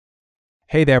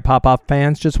Hey there, Popoff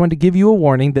fans. Just wanted to give you a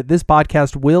warning that this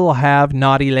podcast will have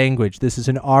naughty language. This is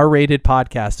an R-rated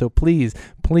podcast, so please,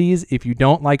 if you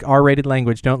don't like R-rated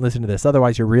language, don't listen to this.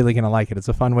 Otherwise, you're really going to like it. It's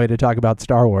a fun way to talk about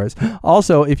Star Wars.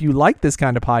 Also, if you like this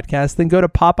kind of podcast, then go to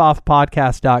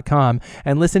popoffpodcast.com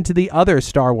and listen to the other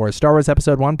Star Wars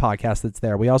Episode 1 podcast that's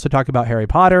there. We also talk about Harry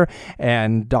Potter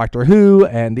and Doctor Who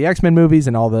and the X-Men movies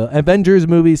and all the Avengers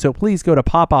movies, so please go to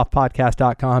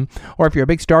popoffpodcast.com. Or if you're a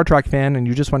big Star Trek fan and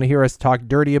you just want to hear us talk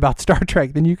dirty about Star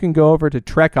Trek, then you can go over to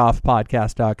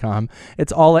trekoffpodcast.com.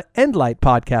 It's all at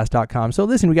endlightpodcast.com. So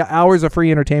listen, we got hours of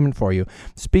free entertainment for you.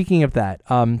 Speaking of that,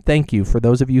 thank you for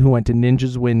those of you who went to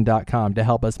ninjaswin.com to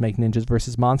help us make Ninjas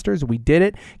vs. Monsters. We did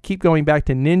it. Keep going back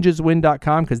to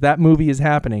ninjaswin.com because that movie is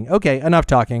happening. Okay, enough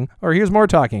talking. Or here's more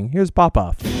talking. Here's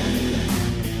Popoff.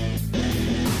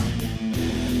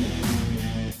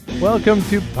 Welcome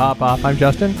to Popoff. I'm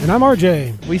Justin. And I'm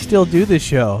RJ. We still do this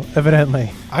show,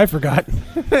 evidently. I forgot.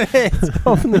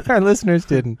 Our listeners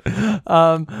didn't.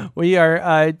 We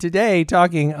are today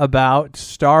talking about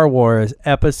Star Wars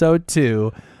Episode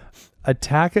 2,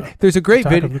 Attack. There's a great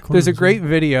video. There's a great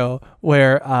video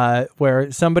where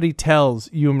somebody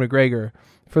tells Ewan McGregor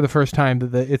for the first time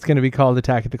that it's going to be called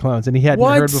Attack of the Clones, and he hadn't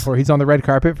heard before. He's on the red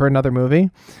carpet for another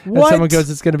movie, and someone goes,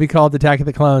 "It's going to be called Attack of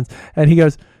the Clones," and he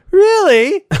goes,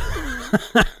 "Really?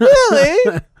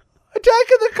 Really? Attack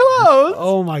of the Clones?"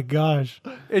 Oh my gosh!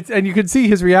 And you can see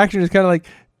his reaction is kind of like,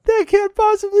 that can't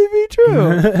possibly be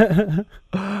true.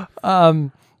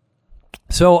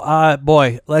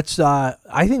 Boy, let's. I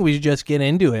think we should just get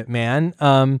into it, man.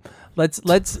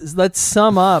 Let's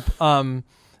sum up.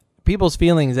 People's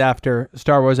feelings after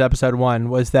Star Wars Episode 1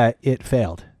 was that it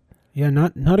failed. Yeah,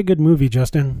 not a good movie,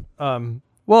 Justin.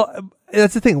 Well,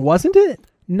 that's the thing, wasn't it?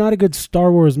 Not a good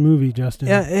Star Wars movie, Justin.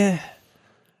 Yeah.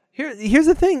 Here's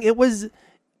the thing. It was,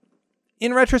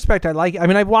 in retrospect, I like it. I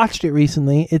mean, I've watched it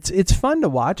recently. It's fun to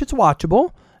watch. It's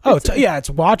watchable. It's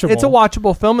watchable. It's a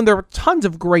watchable film, and there are tons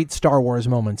of great Star Wars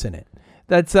moments in it.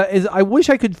 That's I wish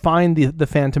I could find the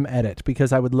Phantom edit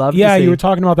because I would love. Yeah, to see, you were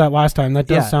talking about that last time. That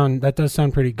does sound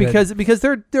pretty good. Because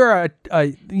there are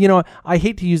I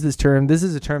hate to use this term. This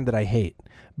is a term that I hate,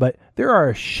 but there are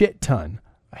a shit ton.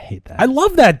 I hate that. I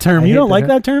love that term. You don't like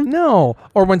that term? No.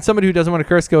 Or when somebody who doesn't want to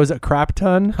curse goes a crap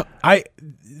ton.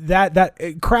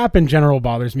 That crap in general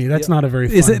bothers me. That's not a very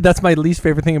fun. That's my least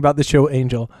favorite thing about the show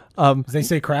Angel. They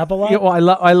say crap a lot? Yeah, well,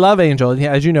 I love Angel.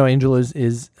 Yeah, as you know, Angel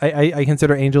is I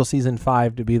consider Angel season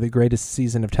 5 to be the greatest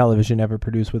season of television ever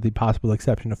produced, with the possible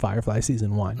exception of Firefly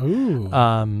season 1. Ooh.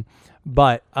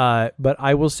 But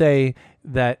I will say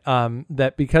that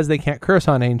that because they can't curse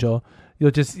on Angel,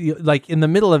 you'll like in the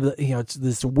middle of it's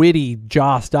this witty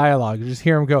Joss dialogue, you just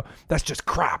hear him go, "That's just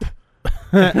crap."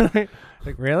 Like,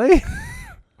 really?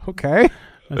 Okay.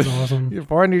 That's awesome. You're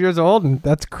 400 years old and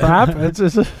that's crap. It's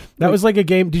just, that was like a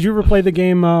game. Did you ever play the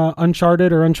game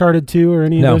Uncharted or Uncharted 2 or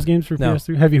any of those games for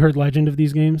PS3? Have you heard Legend of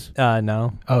these games?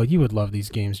 No. Oh, you would love these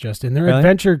games, Justin.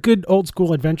 They're good old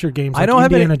school adventure games like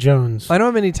Indiana Jones. I don't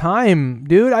have any time,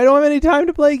 dude. I don't have any time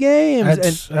to play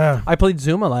games. I played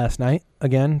Zuma last night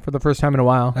again for the first time in a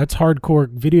while. That's hardcore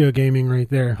video gaming right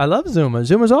there. I love Zuma.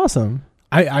 Zuma's awesome.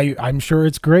 I'm sure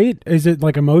it's great. Is it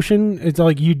like emotion? It's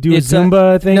like you do a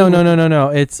Zumba thing? No.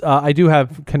 It's I do have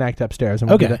Kinect upstairs.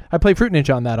 Okay. I play Fruit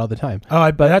Ninja on that all the time. Oh,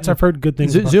 I've heard good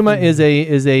things. Zuma is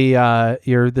a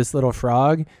you're this little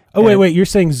frog. Oh wait, you're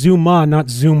saying Zuma, not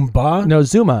Zumba? No,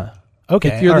 Zuma.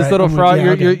 Okay, you're this little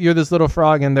frog. You're this little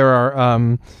frog, and there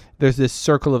are there's this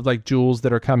circle of like jewels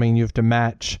that are coming. You have to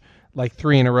match like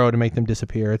 3 in a row to make them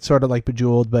disappear. It's sort of like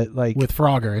Bejeweled, but like with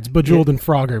Frogger. It's Bejeweled and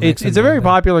Frogger. It's a very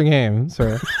popular game,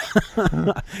 sir.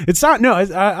 It's not. No,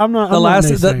 I'm not.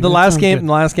 The last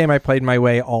game I played my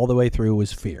way all the way through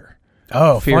was Fear.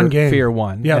 Oh, fun game. Fear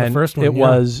 1. Yeah, the first one. It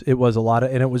was a lot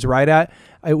of, and it was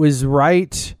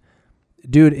right.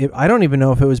 Dude, I don't even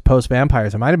know if it was post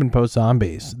vampires. It might have been post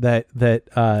zombies. That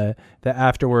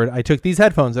afterward, I took these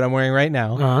headphones that I'm wearing right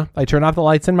now. Uh-huh. I turned off the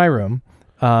lights in my room.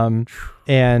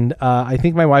 And I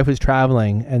think my wife was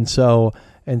traveling, and so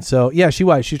yeah, she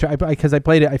was. Because I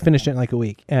played it, I finished it in like a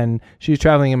week, and she was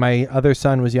traveling, and my other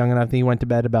son was young enough that he went to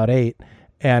bed about 8,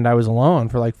 and I was alone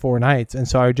for like 4 nights, and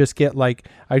so I would just get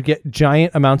I'd get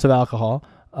giant amounts of alcohol,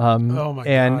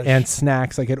 and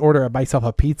snacks. Like I'd order myself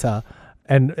a pizza,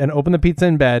 and open the pizza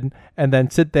in bed, and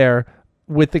then sit there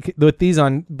with these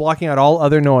on, blocking out all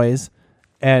other noise,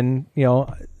 and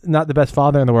not the best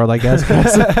father in the world, I guess.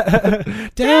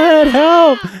 Dad,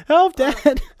 help,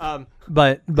 Dad.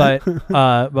 But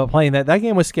playing that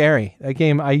game was scary. That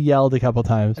game, I yelled a couple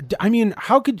times. I mean,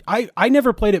 how could I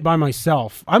never played it by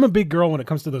myself. I'm a big girl when it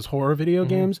comes to those horror video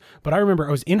games, but I remember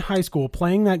I was in high school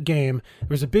playing that game. There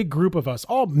was a big group of us,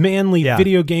 all manly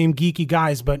video game geeky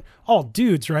guys, but all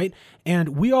dudes, right? And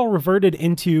we all reverted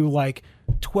into like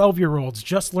 12-year-olds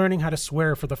just learning how to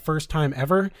swear for the first time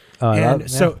ever.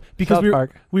 So because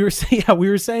we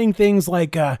were saying things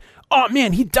like, "Oh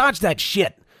man, he dodged that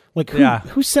shit." Like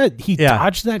who said he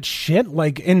dodged that shit?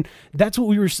 Like, and that's what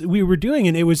we were doing,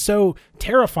 and it was so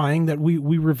terrifying that we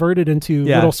reverted into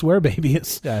little swear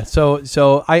babies. Yeah.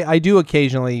 So I do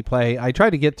occasionally play. I try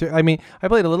to get through. I mean, I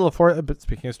played a little of but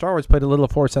speaking of Star Wars, played a little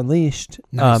of Force Unleashed.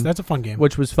 Nice. That's a fun game,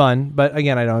 which was fun. But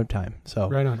again, I don't have time. So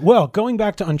right on. Well, going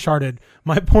back to Uncharted,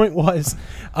 my point was,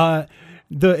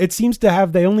 it seems to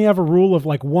have, they only have a rule of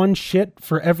like one shit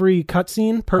for every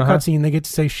cutscene. Per cutscene, they get to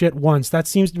say shit once. That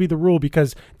seems to be the rule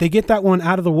because they get that one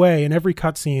out of the way in every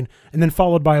cutscene and then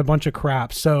followed by a bunch of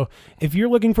crap. So if you're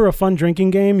looking for a fun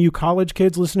drinking game, you college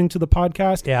kids listening to the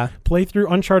podcast, play through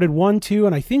Uncharted 1, 2,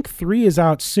 and I think 3 is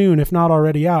out soon, if not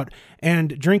already out,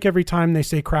 and drink every time they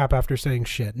say crap after saying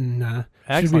shit. And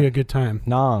should be a good time.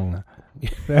 Nong.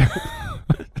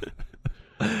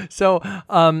 So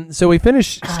we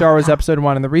finished Star Wars Episode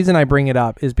 1, and the reason I bring it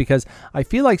up is because I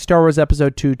feel like Star Wars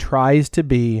Episode 2 tries to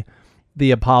be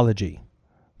the apology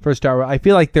for Star Wars. I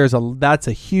feel like that's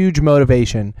a huge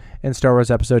motivation in Star Wars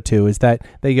Episode 2, is that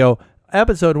they go,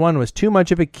 Episode 1 was too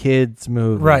much of a kid's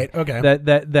movie. Right, okay.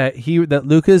 That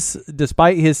Lucas,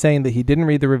 despite his saying that he didn't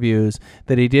read the reviews,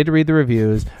 that he did read the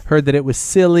reviews, heard that it was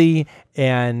silly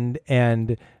and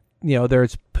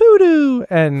there's poodoo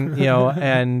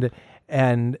and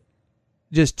and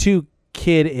just too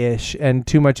kid-ish and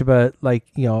too much of a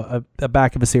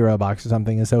back of a cereal box or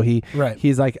something. And so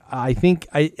he's like,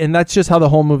 and that's just how the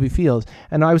whole movie feels.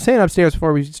 And I was saying upstairs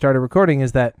before we started recording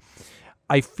is that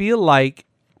I feel like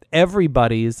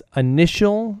everybody's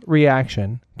initial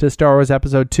reaction to Star Wars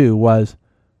Episode 2 was,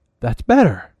 that's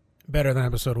better than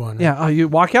Episode 1. Right? Yeah. You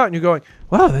walk out and you're going,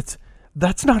 wow,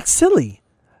 that's not silly.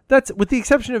 That's, with the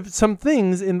exception of some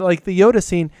things in like the Yoda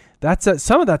scene,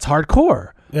 some of that's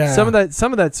hardcore. Yeah. Some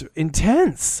of that's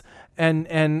intense.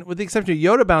 And with the exception of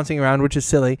Yoda bouncing around, which is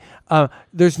silly,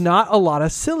 there's not a lot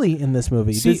of silly in this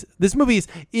movie. This movie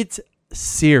it's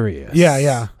serious.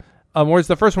 Yeah. Whereas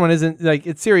the first one isn't, like,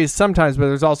 it's serious sometimes, but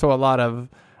there's also a lot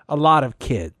of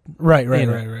kid. Right.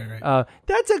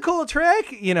 That's a cool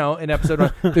trick, in Episode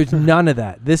 1. There's none of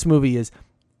that. This movie is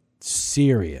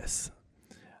serious.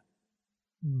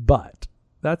 But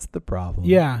that's the problem.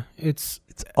 Yeah, it's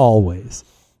always.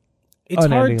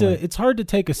 It's hard to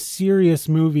take a serious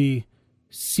movie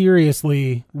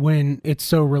seriously when it's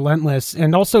so relentless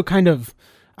and also kind of,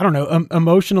 I don't know,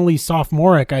 emotionally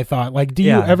sophomoric. I thought, like, do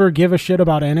you ever give a shit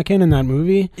about Anakin in that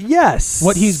movie? Yes.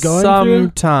 What he's going through?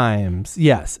 Sometimes.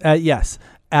 Yes. Yes.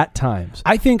 At times,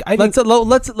 I think let's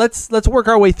work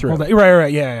our way through.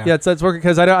 Right, yeah. Let's work,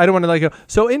 because I don't want to go.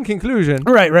 So in conclusion,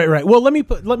 right. Well, let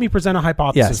me present a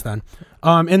hypothesis then.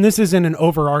 And this isn't an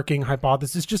overarching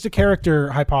hypothesis, just a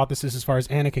character hypothesis as far as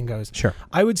Anakin goes. Sure.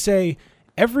 I would say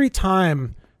every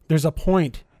time there's a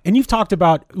point, and you've talked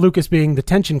about Lucas being the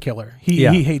tension killer. He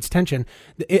hates tension.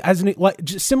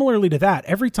 Similarly to that,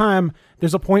 every time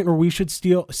there's a point where we should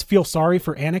feel sorry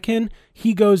for Anakin,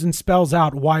 he goes and spells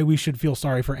out why we should feel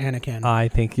sorry for Anakin. I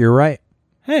think you're right.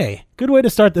 Hey, good way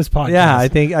to start this podcast. Yeah, I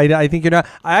think you're not.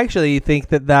 I actually think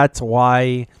that's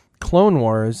why Clone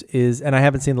Wars is, and I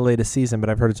haven't seen the latest season, but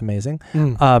I've heard it's amazing.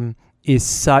 Is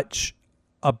such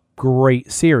a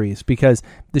great series, because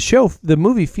the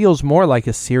movie feels more like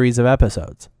a series of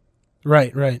episodes.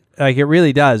 Right. Like, it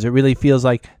really does. It really feels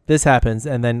like this happens,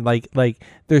 and then like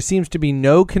there seems to be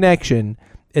no connection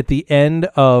at the end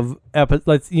of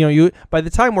episode. By the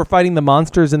time we're fighting the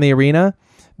monsters in the arena,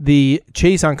 the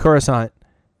chase on Coruscant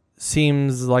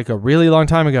seems like a really long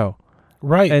time ago.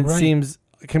 Right. And seems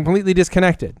completely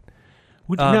disconnected.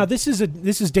 Now, this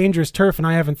is dangerous turf, and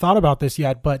I haven't thought about this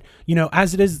yet, but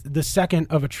as it is the second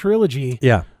of a trilogy,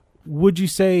 would you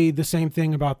say the same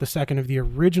thing about the second of the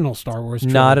original Star Wars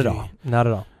trilogy? Not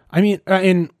at all. I mean,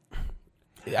 I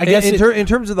guess in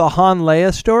terms of the Han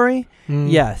Leia story,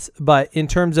 yes, but in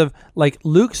terms of like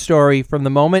Luke's story, from the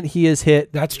moment he is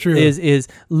hit, that's true. Is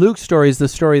Luke's story is the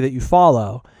story that you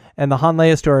follow, and the Han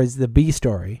Leia story is the B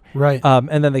story, right?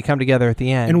 And then they come together at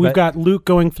the end. And we've got Luke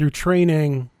going through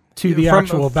training to the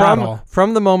actual battle.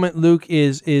 From the moment Luke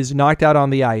is knocked out on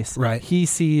the ice, right? He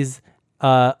sees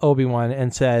Obi-Wan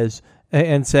and says,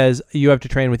 you have to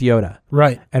train with Yoda.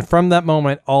 Right. And from that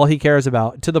moment, all he cares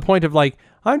about, to the point of like,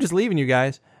 I'm just leaving you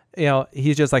guys.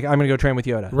 He's just like, I'm going to go train with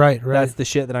Yoda. Right. That's the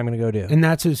shit that I'm going to go do. And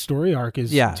that's his story arc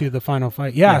is to the final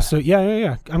fight. Yeah. So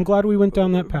yeah. I'm glad we went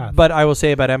down that path. But I will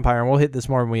say about Empire, and we'll hit this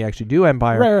more when we actually do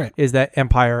Empire, right. is that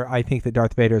Empire, I think that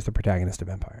Darth Vader is the protagonist of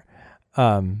Empire.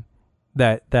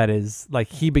 That is like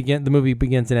the movie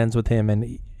begins and ends with him,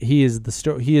 and he is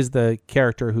the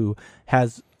character who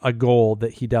has a goal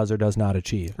that he does or does not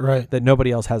achieve. Right. That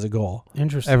nobody else has a goal.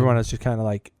 Interesting. Everyone is just kind of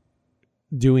like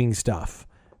doing stuff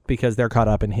because they're caught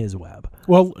up in his web.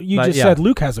 Well, you said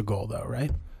Luke has a goal though,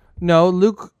 right? No,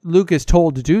 Luke is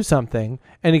told to do something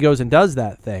and he goes and does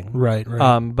that thing. Right.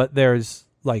 But there's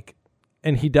like,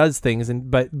 and he does things,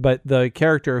 but the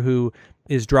character who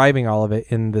is driving all of it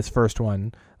in this first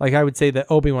one, like I would say that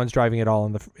Obi-Wan's driving it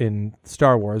all in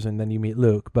Star Wars, and then you meet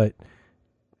Luke, but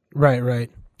right.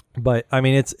 But I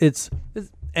mean, it's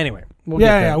anyway. We'll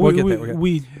get there.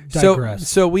 We digress.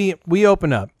 So we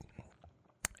open up.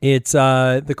 It's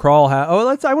the crawl. I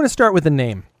want to start with the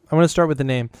name.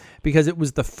 Because it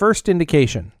was the first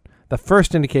indication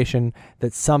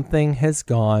that something has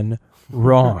gone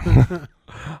wrong.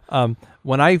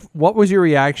 What was your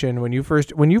reaction when you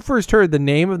first heard the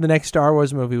name of the next Star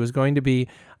Wars movie was going to be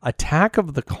Attack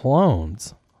of the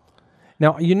Clones?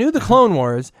 Now, you knew the Clone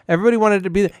Wars. Everybody wanted to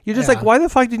be... You're just like, why the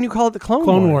fuck didn't you call it the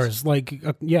Clone Wars? Like,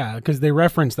 because they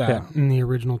referenced that in the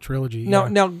original trilogy.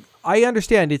 Now, I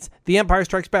understand it's The Empire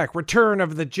Strikes Back, Return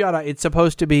of the Jedi. It's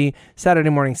supposed to be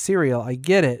Saturday morning cereal. I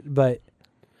get it, but...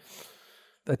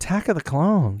 Attack of the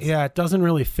Clones. Yeah, it doesn't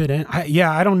really fit in.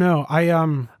 I don't know.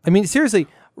 I mean, seriously,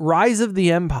 Rise of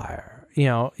the Empire.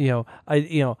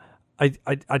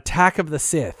 Attack of the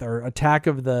Sith or Attack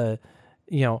of the...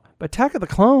 Attack of the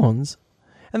Clones...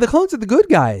 And the clones are the good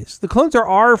guys. The clones are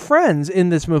our friends in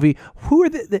this movie. Who are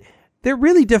they're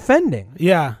really defending.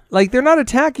 Yeah. Like, they're not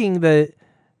attacking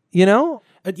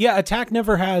Attack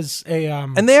never has a...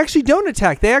 And they actually don't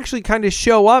attack. They actually kind of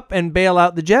show up and bail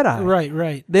out the Jedi.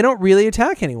 Right. They don't really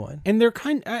attack anyone. And they're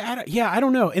I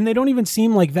don't know. And they don't even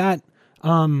seem like that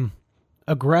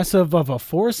aggressive of a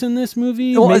force in this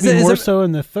movie. Well, maybe more so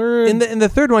in the third. In the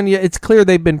third one, it's clear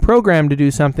they've been programmed to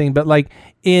do something. But, like,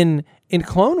 in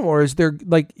Clone Wars, they're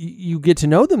like, you get to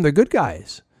know them. They're good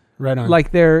guys. Right on.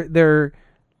 Like they're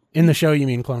in the show. You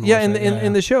mean Clone Wars? Yeah,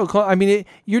 in the show. I mean,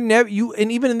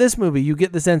 and even in this movie, you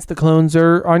get the sense the clones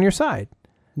are on your side.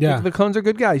 Yeah, the clones are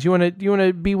good guys. You want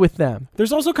to be with them.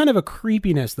 There's also kind of a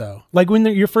creepiness though, like when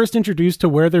you're first introduced to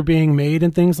where they're being made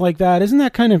and things like that. Isn't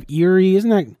that kind of eerie? Isn't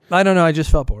that? I don't know. I just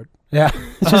felt bored. Yeah,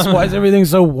 it's just why is everything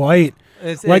so white?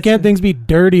 Why can't things be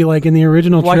dirty like in the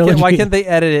original trilogy? Why can't they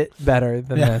edit it better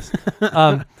than this?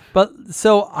 But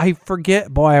so I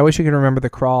forget. Boy, I wish I could remember the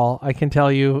crawl. I can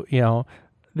tell you,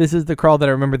 this is the crawl that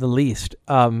I remember the least.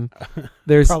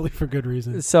 There's probably for good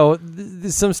reason. So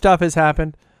some stuff has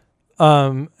happened,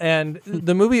 and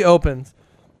the movie opens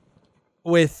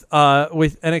with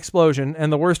an explosion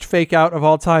and the worst fake out of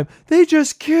all time. They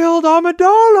just killed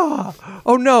Amidala.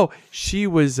 Oh no, she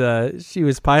was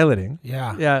piloting.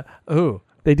 Yeah. Ooh,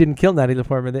 they didn't kill Natalie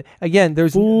Portman. Again,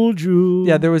 there's fooled you.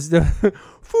 Yeah, there was the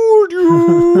fooled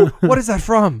you. What is that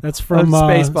from? That's from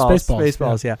Spaceballs.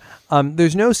 Spaceballs. Yeah.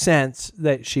 There's no sense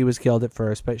that she was killed at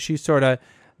first, but she sort of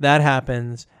that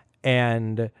happens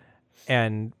and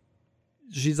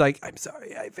she's like, I'm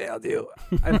sorry, I failed you.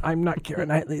 I'm not Keira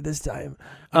Knightley this time.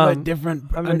 I'm a different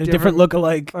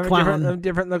lookalike clown. I'm a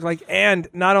different lookalike. And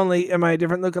not only am I a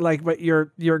different lookalike, but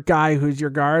your guy who's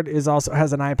your guard also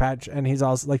has an eye patch, and he's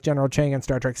also like General Chang in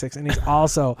Star Trek 6, and he's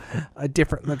also a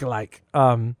different lookalike.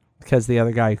 Because the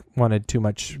other guy wanted too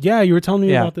much. Yeah, you were telling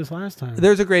me about this last time.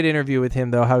 There's a great interview with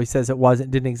him though, how he says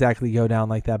didn't exactly go down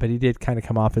like that, but he did kind of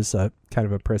come off as a kind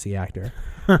of a prissy actor.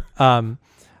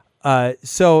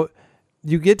 So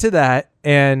you get to that,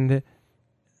 and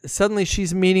suddenly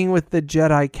she's meeting with the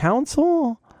Jedi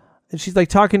Council, and she's like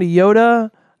talking to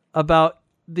Yoda about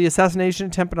the assassination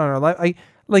attempt on her life.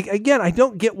 I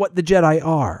don't get what the Jedi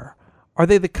are. Are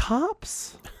they the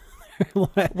cops?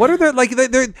 What are they like? They're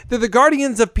the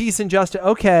guardians of peace and justice.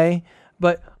 Okay,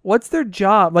 but what's their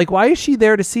job? Like, why is she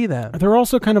there to see them? They're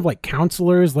also kind of like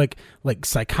counselors, like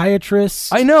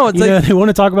psychiatrists. I know. It's they want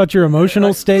to talk about your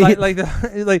emotional state. Like,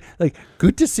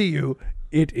 good to see you.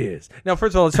 It is. Now,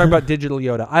 first of all, let's talk about Digital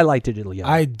Yoda. I like Digital Yoda.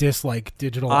 I dislike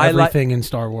digital everything in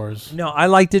Star Wars. No, I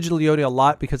like Digital Yoda a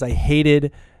lot because I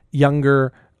hated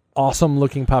younger,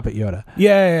 awesome-looking puppet Yoda.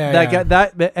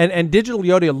 And Digital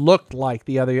Yoda looked like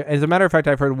the other. As a matter of fact,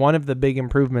 I've heard one of the big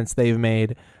improvements they've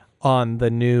made on the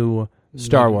new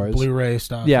Star Wars Blu-ray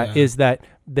stuff. Is that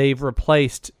they've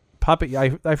replaced puppet.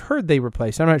 I've heard they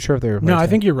replaced. I'm not sure if they replaced. No, I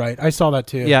think you're right. I saw that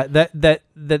too. Yeah, that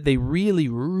they really,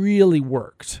 really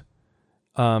worked.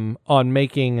 on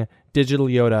making digital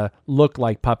Yoda look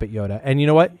like puppet Yoda. And you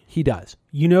know what? He does.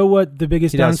 You know what the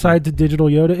biggest downside to digital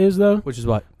Yoda is, though? Which is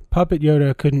what? Puppet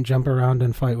Yoda couldn't jump around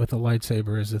and fight with a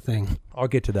lightsaber is the thing. I'll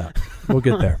get to that. We'll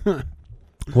get there.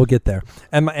 We'll get there.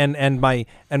 And my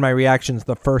reactions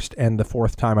the first and the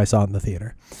fourth time I saw it in the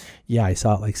theater. Yeah, I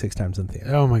saw it like 6 times in the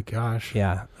theater. Oh my gosh.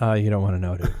 Yeah, you don't want to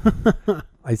know, dude.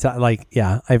 I saw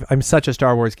I'm such a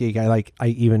Star Wars geek.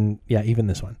 Even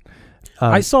this one.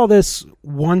 I saw this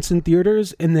once in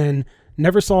theaters and then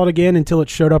never saw it again until it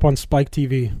showed up on Spike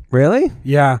TV. Really?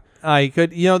 Yeah. I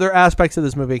could. There are aspects of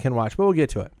this movie I can watch, but we'll get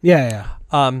to it. Yeah.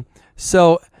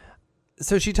 So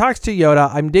she talks to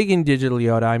Yoda. I'm digging digital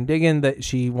Yoda. I'm digging that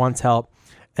she wants help.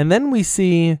 And then we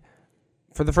see,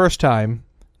 for the first time,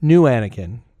 new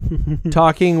Anakin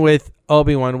talking with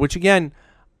Obi-Wan, which again,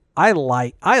 I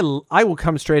like. I will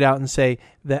come straight out and say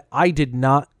that I did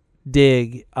not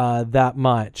dig that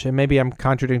much. And maybe I'm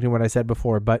contradicting what I said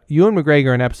before, but Ewan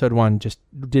McGregor in episode 1 just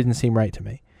didn't seem right to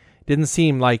me. Didn't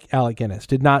seem like Alec Guinness.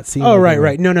 Did not seem. Oh,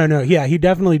 right. No. Yeah, he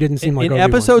definitely didn't seem like in Obi-Wan.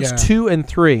 Episodes 2 and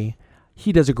 3.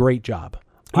 He does a great job.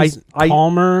 He's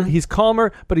calmer. He's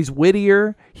calmer, but he's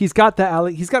wittier. He's got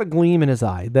a gleam in his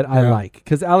eye that I like.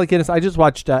 Because Alec Guinness, I just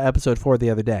watched episode 4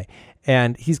 the other day,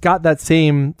 and he's got that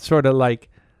same sort of like,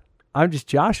 I'm just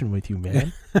joshing with you,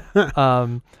 man.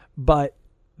 But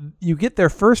you get their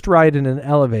first ride in an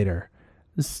elevator,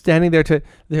 standing there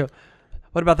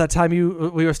what about that time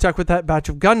we were stuck with that batch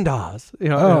of Gundars?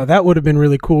 That would have been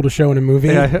really cool to show in a movie.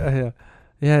 Yeah.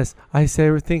 Yes, I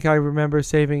think I remember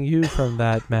saving you from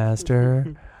that,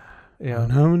 Master. Master.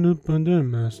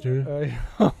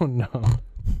 Oh no.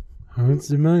 It's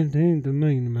the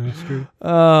main Master.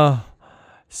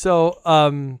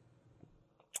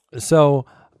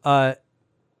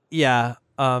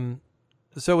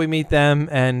 So we meet them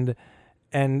and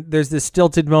there's this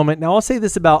stilted moment. Now I'll say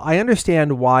this I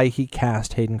understand why he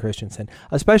cast Hayden Christensen,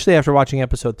 especially after watching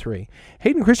episode 3.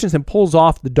 Hayden Christensen pulls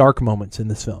off the dark moments in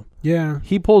this film. Yeah.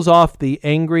 He pulls off the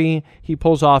angry,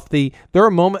 there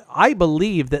are moments, I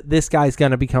believe that this guy's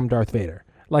going to become Darth Vader.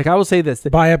 Like, I will say this.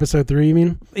 By episode 3, you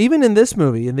mean? Even in this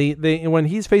movie, when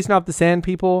he's facing off the sand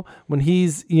people, when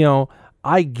he's,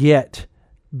 I get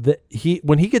that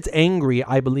when he gets angry,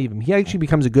 I believe him. He actually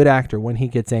becomes a good actor when he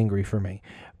gets angry for me.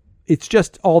 It's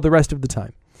just all the rest of the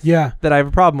time that I have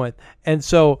a problem with. And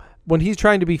so when he's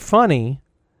trying to be funny,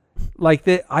 like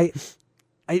that,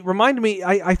 it reminded me,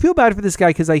 I feel bad for this guy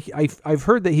because I've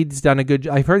heard that he's done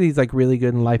I've heard he's like really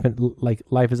good in Life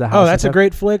as a House. Oh, that's a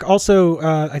great flick. Also,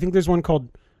 I think there's one called,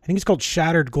 it's called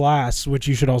Shattered Glass, which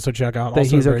you should also check out. That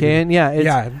he's okay in?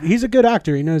 Yeah. He's a good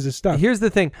actor. He knows his stuff. Here's the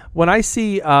thing. When I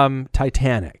see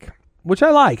Titanic, which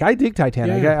I like, I dig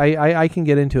Titanic. Yeah. I can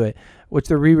get into it, which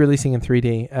they're re-releasing in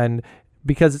 3D. And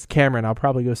because it's Cameron, I'll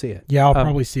probably go see it. Yeah, I'll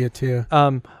probably see it too.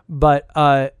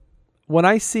 But when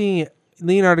I see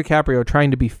Leonardo DiCaprio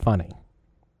trying to be funny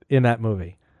in that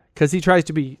movie, because he tries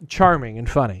to be charming and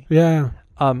funny. Yeah.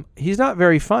 He's not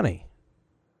very funny.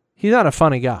 He's not a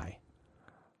funny guy.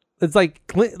 It's like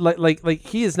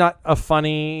he is not a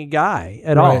funny guy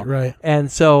at all. Right.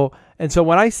 And so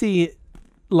when I see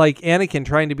like Anakin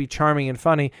trying to be charming and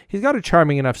funny, he's got a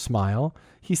charming enough smile.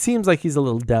 He seems like he's a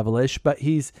little devilish, but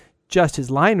his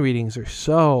line readings are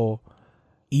so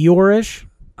Eeyore-ish.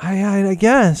 I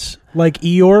guess like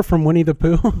Eeyore from Winnie the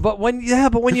Pooh. But when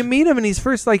you meet him and he's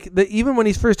first even when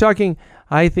he's first talking,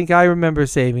 I think I remember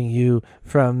saving you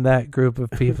from that group of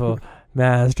people,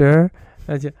 Master.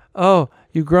 Oh,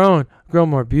 you've grown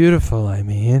more beautiful. I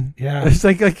mean, yeah. It's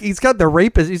like he's got the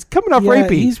rapist. He's coming off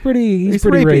rapey. He's pretty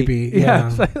rapey.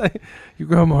 Yeah. Like, you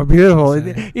grow more beautiful.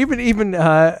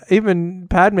 Even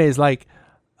Padme is like,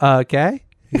 okay,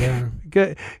 yeah,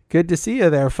 good to see you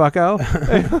there, fucko.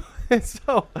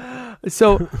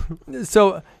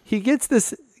 So he gets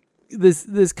this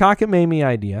cockamamie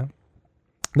idea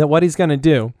that what he's going to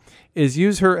do is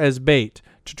use her as bait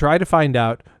to try to find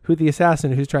out who the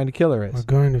assassin who's trying to kill her is. We're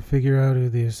going to figure out who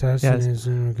the assassin is,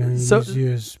 and we're going to use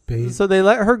you as bait. So they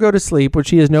let her go to sleep, which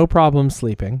she has no problem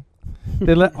sleeping.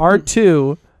 They let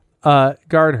R2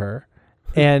 guard her,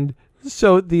 and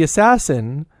so the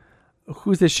assassin,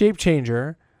 who's a shape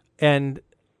changer and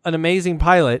an amazing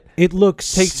pilot,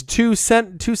 takes two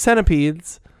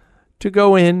centipedes to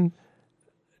go in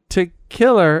to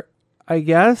kill her, I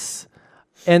guess.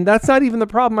 And that's not even the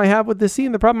problem I have with this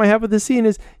scene. The problem I have with this scene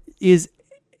is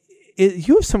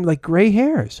you have some like gray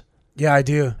hairs. Yeah, I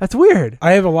do. That's weird.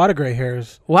 I have a lot of gray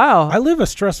hairs. Wow. I live a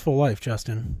stressful life,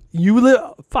 Justin.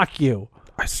 Fuck you.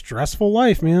 A stressful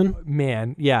life, man.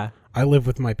 Man, yeah. I live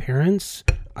with my parents.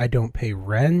 I don't pay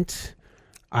rent.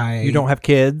 You don't have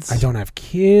kids. I don't have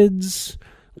kids.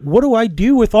 what do I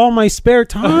do with all my spare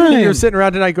time? You're sitting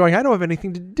around tonight going, I don't have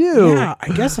anything to do. Yeah, I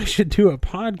guess I should do a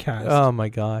podcast. Oh my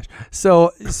gosh.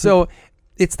 So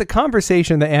it's the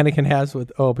conversation that Anakin has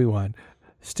with Obi-Wan.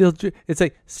 It's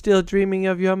like, still dreaming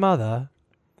of your mother?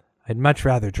 I'd much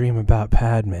rather dream about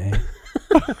Padme.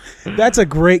 That's a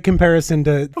great comparison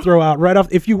to throw out right off.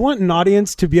 If you want an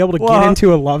audience to be able to get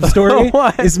into a love story,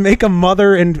 is make a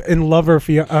mother and lover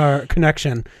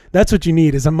connection. That's what you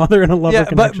need, is a mother and a lover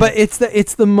connection. But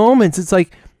it's the moments. It's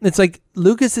like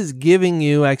Lucas is giving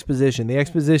you exposition. The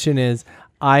exposition is,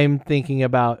 I'm thinking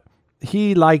about,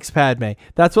 he likes Padme.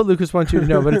 That's what Lucas wants you to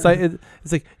know. But it's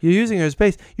like you're using her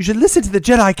space. You should listen to the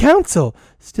Jedi Council.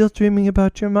 Still dreaming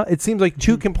about your mom. It seems like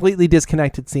two completely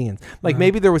disconnected scenes. Like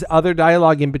maybe there was other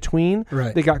dialogue in between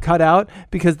that got cut out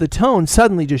because the tone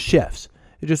suddenly just shifts.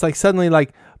 It just like suddenly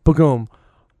like boom.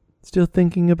 Still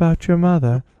thinking about your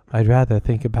mother. I'd rather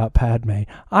think about Padme.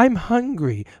 I'm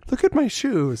hungry. Look at my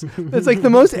shoes. It's like the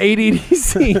most ADD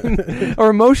scene or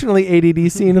emotionally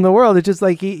ADD scene in the world. It's just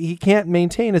like he can't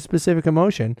maintain a specific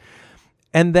emotion.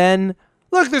 And then,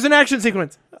 look, there's an action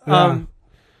sequence. I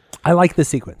like the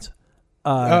sequence.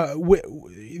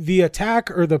 The attack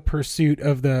or the pursuit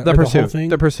of the pursuit. The whole thing?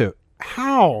 The pursuit.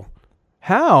 How?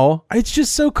 It's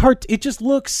just so it just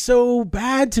looks so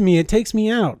bad to me. It takes me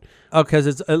out. Oh, because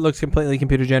it looks completely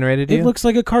computer generated to you? It looks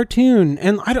like a cartoon,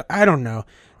 and I don't know.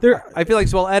 I feel like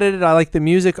it's well edited. I like the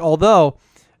music, although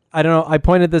I don't know. I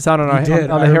pointed this out on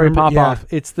the Harry Popoff.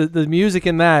 Yeah. It's the music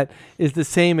in that is the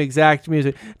same exact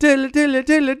music. The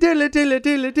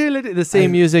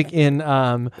same music in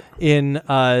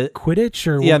Quidditch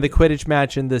or the Quidditch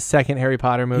match in the second Harry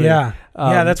Potter movie. Yeah,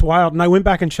 that's wild. And I went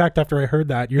back and checked after I heard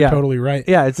that. You're totally right.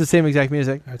 Yeah, it's the same exact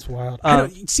music. That's wild. I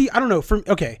don't know.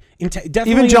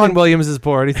 Definitely even John Williams is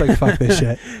bored. He's like, fuck this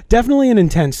shit. Definitely an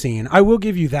intense scene. I will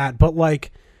give you that. But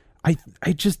like, I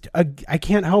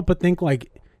can't help but think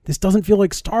like, this doesn't feel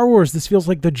like Star Wars. This feels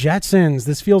like the Jetsons.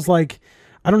 This feels like,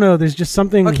 I don't know. There's just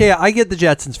something. Okay, I get the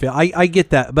Jetsons feel. I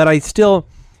get that, but I still.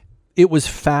 It was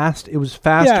fast. It was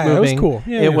fast moving. It was cool.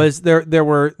 Yeah, it was there. There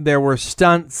were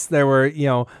stunts. There were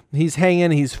he's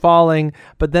hanging, he's falling,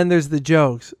 but then there's the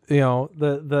jokes.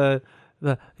 The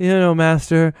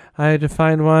master, I had to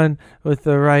find one with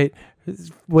the right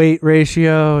weight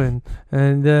ratio and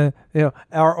or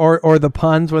the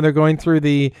puns when they're going through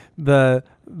the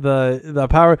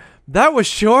power. That was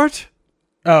short.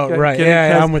 Oh, right.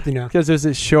 Yeah, I'm with you now. Because there's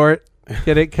a short.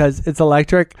 Get it? Because it's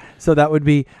electric. So that would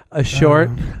be a short.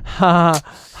 Ha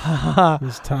ha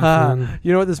It's tough, man.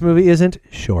 You know what this movie isn't?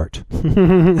 Short.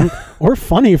 Or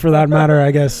funny for that matter,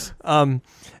 I guess. And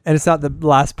it's not the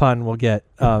last pun we'll get.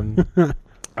 So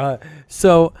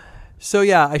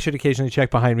yeah, I should occasionally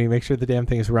check behind me, make sure the damn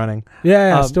thing is running.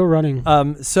 Yeah, still running.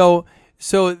 So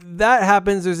that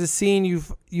happens. There's a scene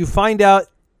you find out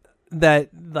that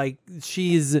like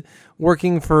she's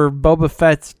working for Boba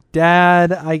Fett's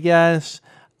dad, I guess.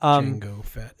 Jango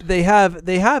Fett. They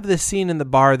have this scene in the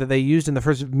bar that they used in the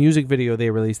first music video they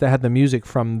released. They had the music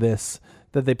from this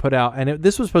that they put out, and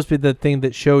this was supposed to be the thing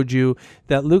that showed you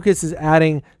that Lucas is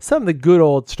adding some of the good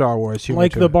old Star Wars humor,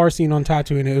 like the bar scene on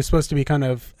Tatooine. It was supposed to be kind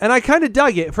of, and I kind of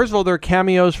dug it. First of all, there are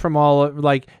cameos from all,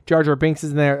 like Jar Jar Binks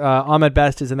is in there, Ahmed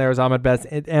Best is in there as Ahmed Best,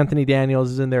 Anthony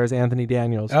Daniels is in there as Anthony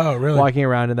Daniels. Oh, really? Walking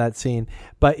around in that scene,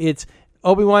 but it's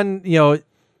Obi-Wan.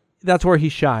 That's where he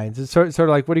shines. It's sort of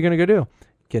like, what are you going to go do?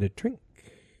 Get a drink.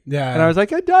 Yeah. And I was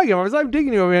like, I dug him. I'm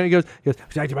digging you. And he goes, would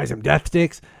you like to buy some death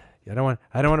sticks? I don't want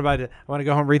to buy it. I want to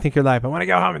go home and rethink your life. I want to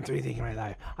go home and rethink my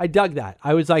life. I dug that.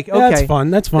 I was like, okay. That's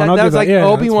fun. That's fun. That was like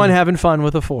Obi-Wan having fun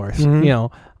with the Force.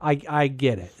 Mm-hmm. I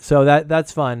get it. So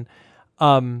that's fun.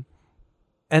 And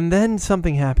then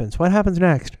something happens. What happens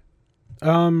next?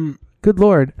 Good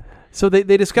Lord. So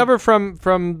they discover from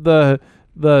the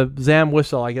Zam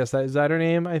Whistle, I guess is that her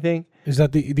name, I think. Is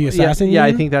that the assassin? Yeah,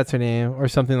 I think that's her name or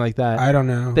something like that. I don't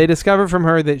know. They discover from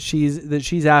her that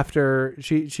she's after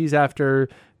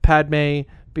Padme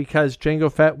because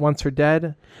Jango Fett wants her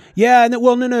dead. Yeah,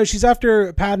 no, she's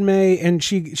after Padme, and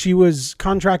she was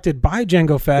contracted by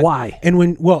Jango Fett. Why? And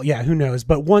who knows?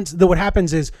 But what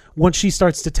happens is once she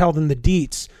starts to tell them the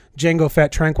deets, Jango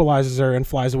Fett tranquilizes her and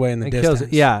flies away in the distance. Kills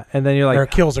her. Yeah, and then you're like, or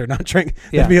kills her, not trank.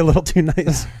 That'd be a little too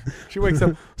nice. She wakes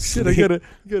up. Shit, I got a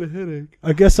headache.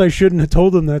 I guess I shouldn't have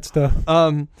told him that stuff.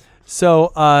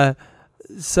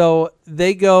 So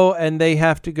they go and they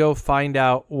have to go find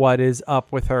out what is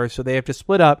up with her. So they have to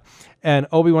split up, and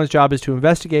Obi-Wan's job is to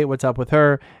investigate what's up with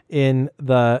her in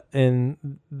I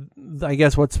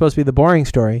guess what's supposed to be the boring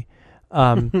story.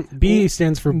 B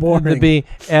stands for boring. The B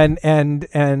and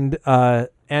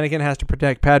Anakin has to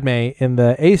protect Padme in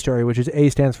the A story, which is A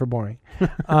stands for boring.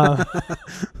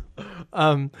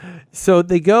 So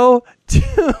they go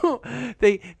to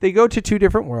they go to two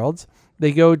different worlds.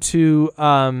 They go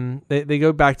to they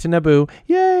go back to Naboo.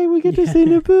 Yay, we get to see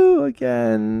Naboo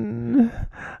again.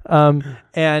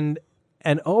 And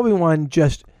Obi-Wan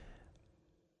just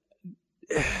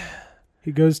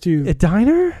he goes to a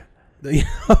diner.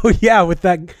 Oh yeah, with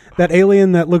that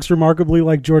alien that looks remarkably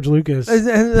like George Lucas.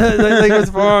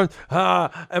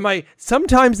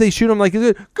 Sometimes they shoot him like,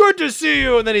 good to see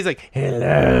you, and then he's like,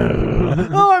 hello.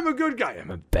 Oh, I'm a good guy.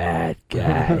 I'm a bad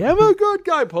guy. I'm a good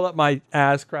guy. Pull up my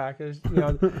ass crackers.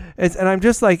 And I'm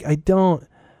just like, I don't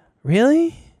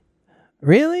really.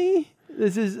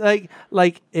 This is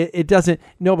like it doesn't.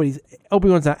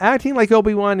 Obi-Wan's not acting like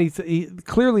Obi-Wan. He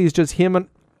clearly is just him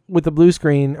with a blue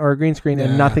screen or a green screen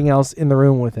and nothing else in the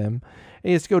room with him. And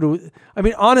he has to go to. I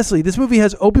mean, honestly, this movie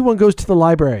has Obi-Wan goes to the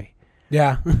library.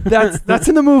 Yeah, that's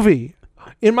in the movie.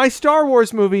 In my Star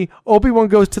Wars movie, Obi-Wan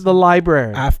goes to the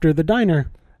library after the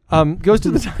diner. Goes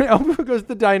to the diner. Obi-Wan goes to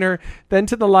the diner, then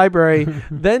to the library,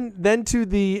 then to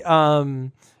the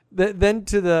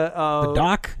the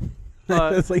dock.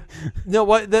 It's like no,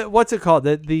 what's it called?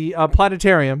 The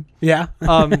planetarium. Yeah.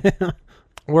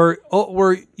 Where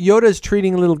Yoda's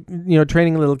training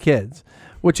little kids,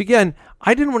 which again,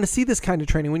 I didn't want to see this kind of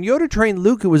training. When Yoda trained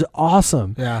Luke, it was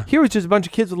awesome. Yeah. Here was just a bunch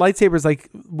of kids with lightsabers, like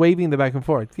waving them back and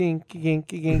forth.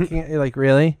 You're like,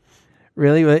 really?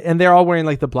 And they're all wearing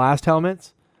like the blast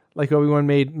helmets, like Obi-Wan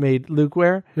made Luke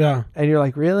wear. Yeah. And you're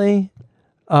like, really?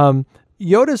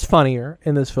 Yoda's funnier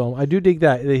in this film. I do dig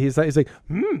that. He's like,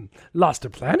 lost a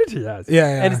planet he has.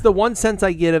 Yeah. And it's the one sense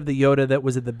I get of the Yoda that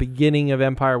was at the beginning of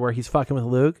Empire where he's fucking with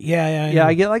Luke. Yeah.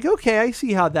 I get like, okay, I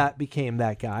see how that became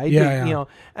that guy.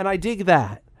 And I dig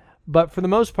that. But for the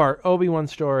most part,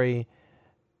 Obi-Wan's story,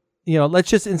 let's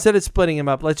just, instead of splitting him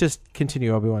up, let's just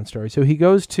continue Obi-Wan's story. So he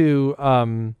goes to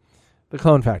the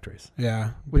clone factories.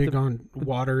 Yeah. Big on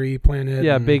watery planet.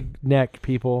 Yeah, big neck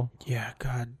people. Yeah,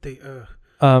 God.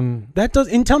 That does,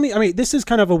 and tell me, I mean, this is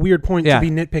kind of a weird point to be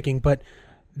nitpicking, but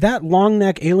that long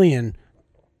neck alien,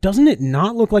 doesn't it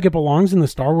not look like it belongs in the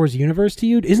Star Wars universe to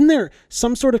you? Isn't there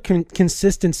some sort of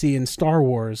consistency in Star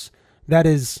Wars that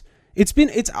is,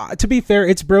 to be fair,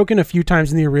 it's broken a few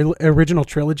times in the original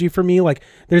trilogy for me. Like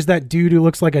there's that dude who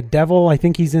looks like a devil. I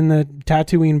think he's in the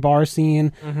Tatooine bar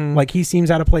scene. Mm-hmm. Like he seems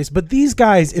out of place, but these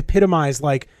guys epitomize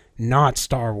like, not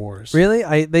Star Wars.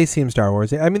 Really? They seem Star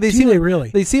Wars. I mean, they seem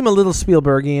a little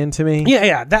Spielbergian to me.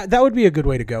 Yeah. That would be a good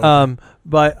way to go.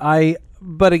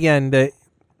 But again,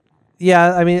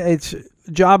 I mean, it's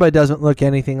Jabba doesn't look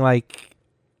anything like,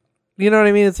 you know what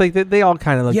I mean? It's like they all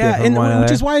kind of look different. Yeah, and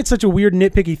which is why it's such a weird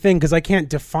nitpicky thing, because I can't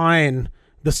define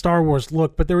the Star Wars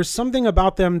look, but there was something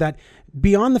about them that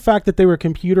beyond the fact that they were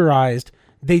computerized,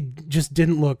 they just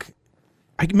didn't look.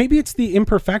 Maybe it's the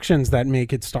imperfections that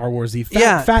make it Star Warsy.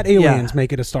 Fat aliens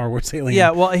make it a Star Wars alien. Yeah,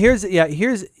 well, here's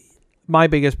my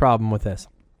biggest problem with this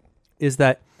is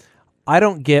that I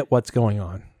don't get what's going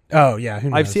on. Oh yeah,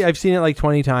 who knows? I've seen it like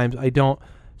 20 times. I don't.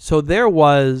 So there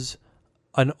was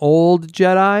an old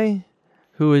Jedi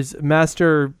who is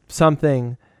Master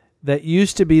something that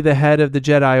used to be the head of the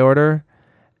Jedi Order,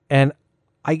 and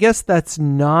I guess that's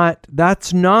not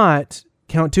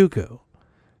Count Dooku.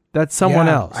 That's someone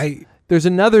else. There's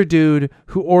another dude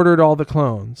who ordered all the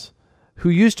clones, who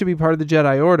used to be part of the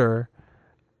Jedi Order,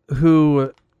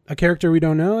 who... A character we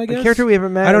don't know, I guess? A character we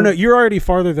haven't met. I don't know. You're already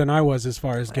farther than I was as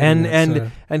far as getting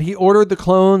and he ordered the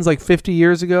clones like 50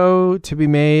 years ago to be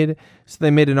made, so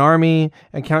they made an army,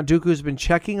 and Count Dooku's been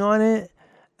checking on it,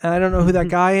 and I don't know who that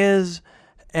guy is,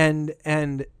 and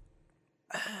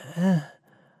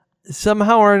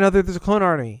somehow or another there's a clone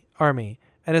army,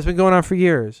 and it's been going on for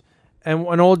years, and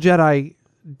an old Jedi...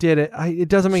 did it. It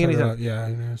doesn't make any sense. Yeah,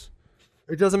 who knows?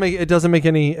 It doesn't make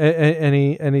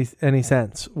any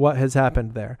sense what has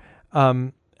happened there.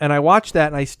 And I watched that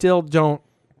and I still don't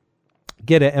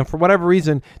get it. And for whatever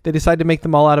reason, they decided to make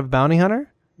them all out of bounty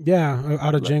hunter. Yeah,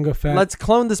 out of Jango Fett. Let's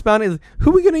clone this bounty. Who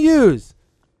are we going to use?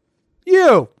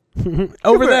 You.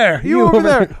 over there. You over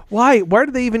there. Why? Where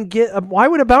did they even get? Why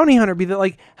would a bounty hunter be that?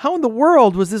 Like, how in the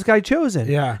world was this guy chosen?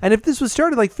 Yeah. And if this was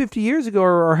started like 50 years ago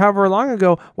or however long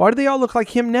ago, why do they all look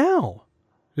like him now?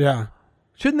 Yeah.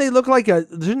 Shouldn't they look like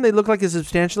a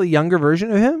substantially younger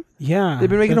version of him? Yeah. They've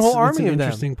been making a whole army of them.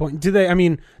 Interesting point. Do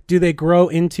they grow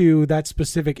into that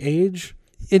specific age?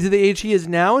 Into the age he is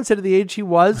now instead of the age he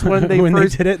was when they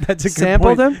first did it. That's a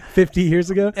sampled good point. him 50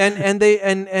 years ago.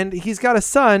 And he's got a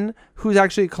son who's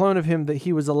actually a clone of him that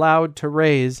he was allowed to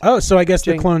raise. Oh, so I guess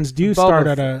the clones do start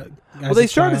at a. Well, they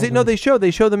start as they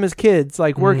show them as kids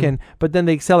like working, but then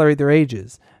they accelerate their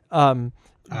ages.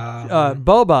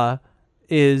 Boba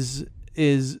is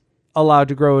allowed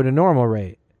to grow at a normal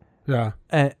rate. Yeah.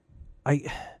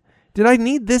 Did I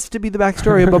need this to be the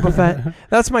backstory of Boba Fett?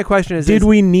 That's my question. Did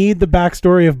we need the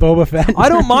backstory of Boba Fett? I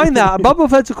don't mind that. Boba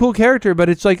Fett's a cool character, but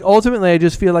it's like ultimately I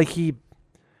just feel like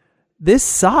this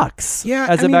sucks. Yeah,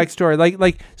 as a backstory.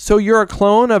 Like so you're a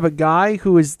clone of a guy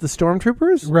who is the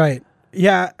stormtroopers, right?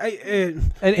 Yeah, and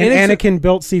Anakin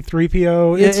built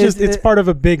C-3PO. It's part of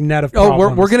a big net of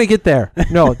problems. We're gonna get there.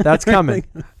 No, that's coming.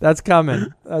 That's coming.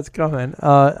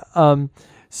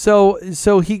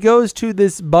 So he goes to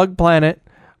this bug planet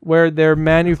where they're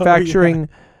manufacturing.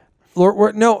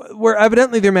 Where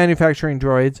evidently they're manufacturing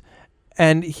droids,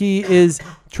 and he is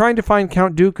trying to find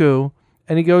Count Dooku,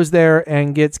 and he goes there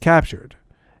and gets captured,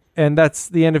 and that's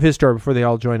the end of his story before they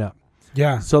all join up.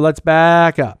 Yeah. So let's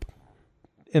back up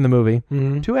in the movie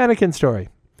to Anakin's story.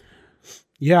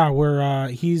 Yeah, where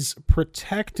he's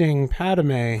protecting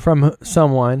Padme from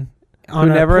someone on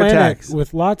who never attacks,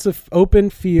 with lots of open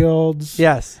fields.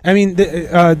 Yes. I mean,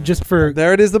 just for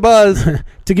there it is, the buzz.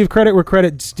 To give credit where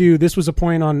credit's due, this was a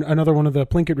point on another one of the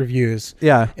Plinkett reviews.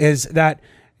 Yeah, is that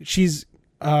she's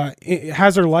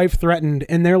has her life threatened,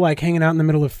 and they're like hanging out in the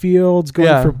middle of fields,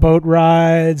 going for boat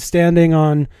rides, standing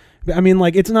on. I mean,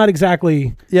 like, it's not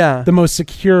exactly the most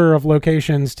secure of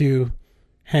locations to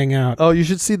hang out. Oh, you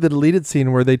should see the deleted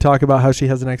scene where they talk about how she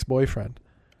has an ex-boyfriend.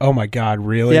 Oh my God,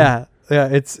 really? Yeah. Yeah,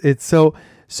 it's so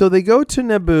they go to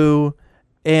Naboo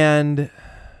and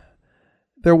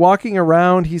they're walking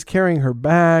around. He's carrying her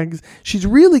bags. She's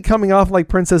really coming off like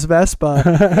Princess Vespa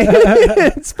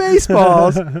in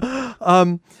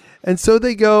Spaceballs. And so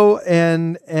they go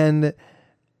and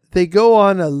they go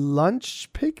on a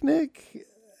lunch picnic,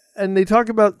 and he talks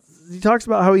about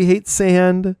how he hates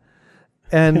sand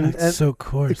and so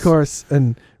coarse. Of course,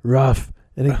 and rough.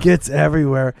 And it gets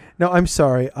everywhere. No, I'm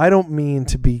sorry. I don't mean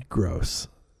to be gross.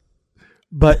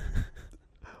 But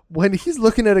when he's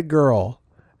looking at a girl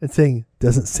and saying,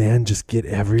 doesn't sand just get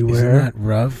everywhere? Isn't that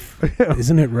rough?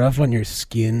 Isn't it rough on your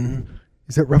skin?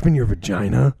 Is it rough in your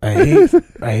vagina? I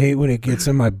hate when it gets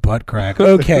in my butt crack.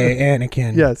 Okay,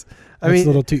 Anakin. Yes.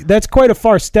 That's quite a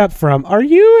far step from, are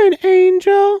you an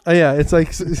angel? Yeah, it's like,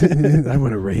 I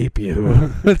want to rape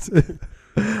you.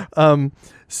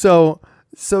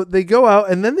 So they go out,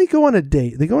 and then they go on a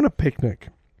date. They go on a picnic,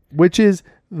 which is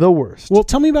the worst. Well,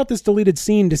 tell me about this deleted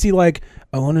scene. Does he like,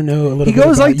 I want to know a little bit about you. He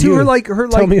goes like to her, like her,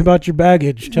 like, tell me about your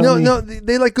baggage.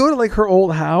 They like go to like her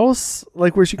old house,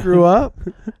 like where she grew up,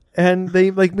 and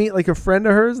they like meet like a friend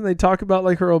of hers, and they talk about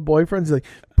like her old boyfriend. He's like,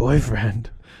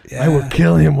 boyfriend, I will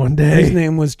kill him one day. His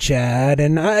name was Chad,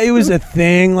 and it was a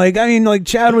thing. Like, I mean, like,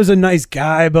 Chad was a nice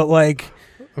guy, but like,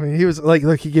 I mean, he was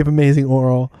like he gave amazing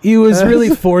oral. He was really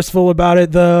forceful about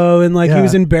it, though, and like he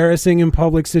was embarrassing in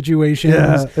public situations.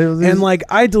 Yeah, and like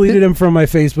I deleted him from my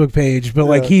Facebook page, but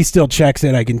like he still checks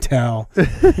it. I can tell.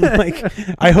 Like,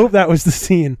 I hope that was the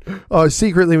scene. Oh,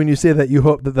 secretly, when you say that, you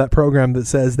hope that program that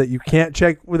says that you can't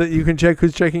check, that you can check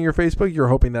who's checking your Facebook, you're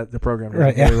hoping that the program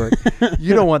doesn't really work.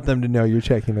 You don't want them to know you're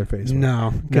checking their Facebook.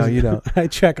 No, you don't. I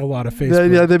check a lot of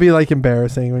Facebook. Yeah, they'd be like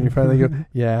embarrassing when you finally go,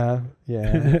 yeah,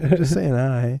 I'm just saying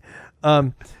hi.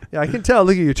 I can tell.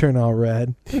 Look at you turn all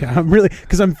red. Yeah, I'm really,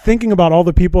 because I'm thinking about all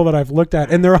the people that I've looked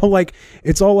at, and they're all like,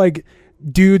 it's all like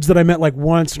dudes that I met like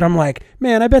once, and I'm like,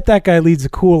 man, I bet that guy leads a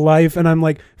cool life, and I'm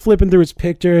like flipping through his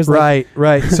pictures. Right.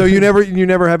 So you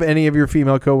never have any of your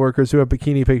female coworkers who have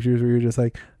bikini pictures where you're just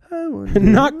like,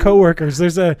 not coworkers.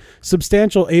 There's a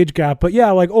substantial age gap, but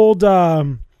yeah, like old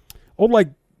like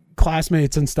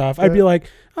classmates and stuff. I'd be like,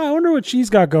 oh, I wonder what she's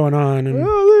got going on. And,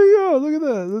 oh, there you go. Look at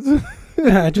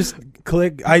that. I just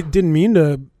click. I didn't mean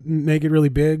to make it really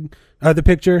big. The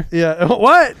picture. Yeah.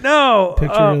 What? No.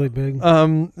 Picture really big.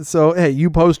 So hey, you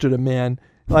posted them, man.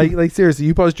 Like seriously,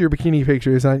 you post your bikini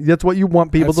pictures. That's what you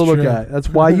want people to look at. That's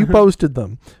why you posted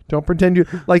them. Don't pretend you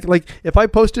like if I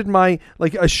posted my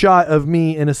like a shot of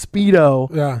me in a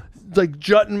Speedo. Yeah. Like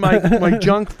jutting my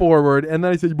junk forward, and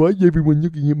then I said, "Why is everyone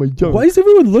looking at my junk? Why is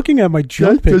everyone looking at my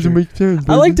junk picture?" Doesn't make sense.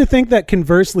 I like to think that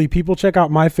conversely, people check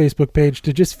out my Facebook page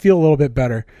to just feel a little bit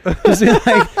better. Just be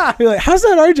like, "How's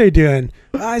that RJ doing?"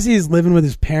 I see he's living with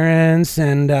his parents,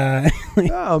 and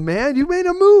oh man, you made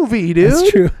a movie, dude.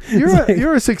 That's true.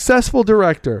 You're a successful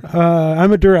director.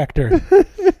 I'm a director,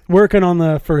 working on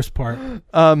the first part.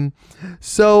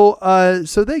 So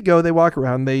they walk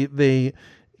around. They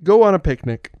go on a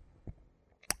picnic.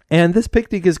 And this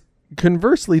picnic is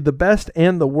conversely the best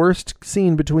and the worst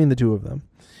scene between the two of them.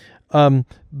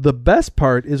 The best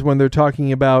part is when they're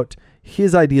talking about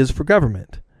his ideas for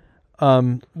government,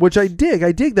 which I dig.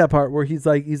 I dig that part where he's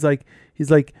like,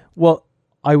 well,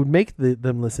 I would make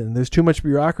them listen. There's too much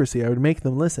bureaucracy. I would make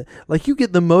them listen. Like, you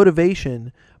get the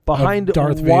motivation behind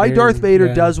why Darth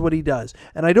Vader does what he does.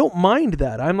 And I don't mind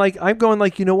that. I'm going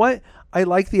like, you know what? I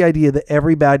like the idea that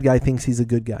every bad guy thinks he's a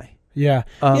good guy. Yeah.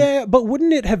 But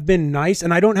wouldn't it have been nice,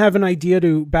 and I don't have an idea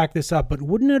to back this up, but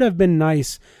wouldn't it have been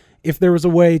nice if there was a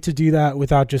way to do that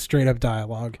without just straight up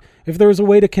dialogue? If there was a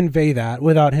way to convey that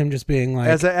without him just being like...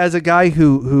 As a guy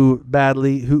who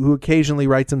occasionally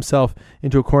writes himself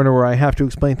into a corner where I have to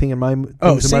explain things in my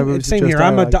movies. Same here.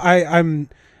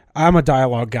 I'm a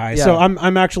dialogue guy. Yeah. So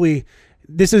I'm actually...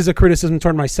 This is a criticism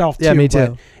toward myself too. Yeah, me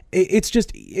too.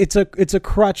 It's a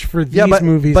crutch for these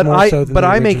movies. But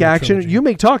I make action. Trilogy. You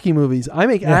make talkie movies. I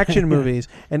make action movies,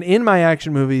 and in my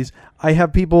action movies, I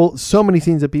have so many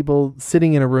scenes of people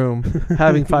sitting in a room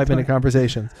having 5-minute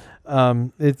conversations.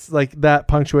 It's like that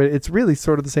punctuated. It's really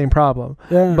sort of the same problem.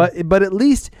 Yeah. But at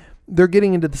least they're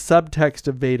getting into the subtext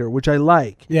of Vader, which I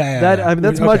like.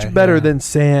 That's much better than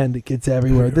sand gets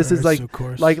everywhere. This is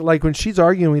like when she's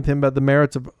arguing with him about the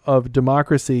merits of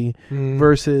democracy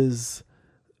versus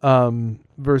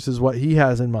what he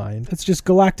has in mind. It's just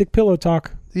galactic pillow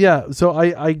talk. Yeah, so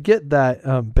I get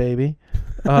that, baby.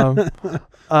 So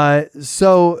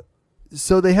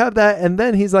they have that, and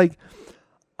then he's like,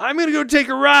 I'm gonna go take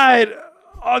a ride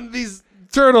on these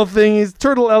turtle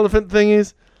elephant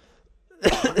thingies.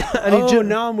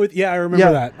 Now I'm with... Yeah, I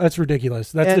remember that. That's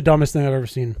ridiculous. That's the dumbest thing I've ever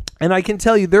seen. And I can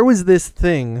tell you, there was this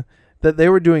thing that they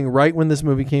were doing right when this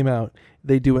movie came out.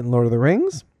 They do it in Lord of the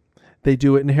Rings. They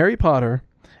do it in Harry Potter.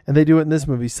 And they do it in this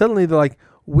movie. Suddenly they're like,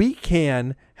 we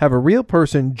can have a real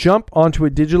person jump onto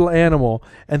a digital animal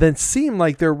and then seem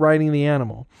like they're riding the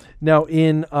animal. Now,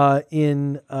 in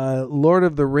Lord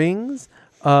of the Rings...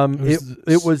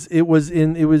 It was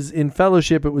in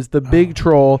Fellowship. It was the big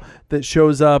troll that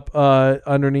shows up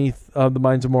underneath the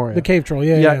Mines of Moria. The cave troll,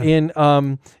 yeah.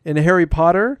 In Harry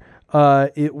Potter,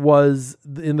 it was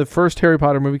in the first Harry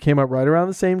Potter movie, came out right around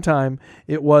the same time.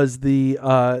 It was the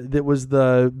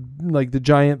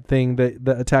giant thing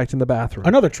that attacked in the bathroom.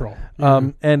 Another troll.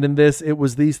 And in this, it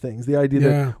was these things. The idea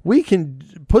that we can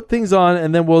put things on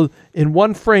and then we'll, in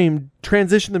one frame,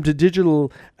 transition them to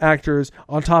digital actors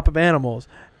on top of animals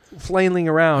flailing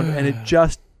around, and it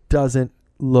just doesn't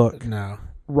look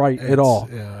right at all.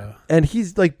 Yeah. And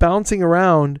he's like bouncing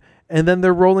around, and then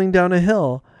they're rolling down a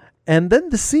hill, and then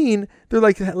the scene, they're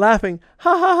like laughing,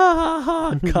 ha ha ha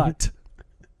ha ha, cut.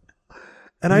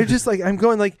 And I just I'm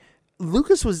going like,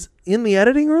 Lucas was in the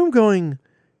editing room going,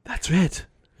 that's it.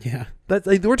 Yeah. That's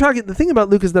like, we're talking, the thing about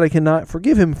Lucas that I cannot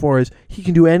forgive him for is he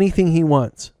can do anything he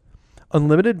wants.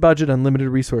 Unlimited budget, unlimited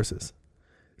resources.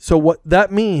 So what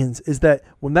that means is that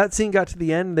when that scene got to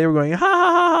the end, they were going, ha ha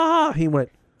ha ha, he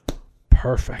went,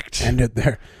 perfect. End it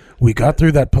there. We got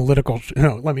through that political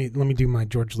let me do my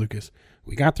George Lucas.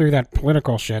 We got through that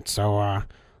political shit, so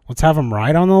let's have him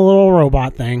ride on the little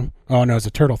robot thing. Oh no, it's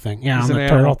a turtle thing. Yeah, on the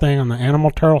turtle thing, on the animal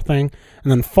turtle thing,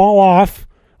 and then fall off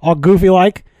all goofy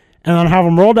like, and then have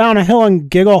him roll down a hill and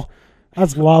giggle.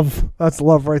 That's love. That's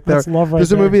love right there. That's love right There's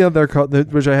there. a movie out there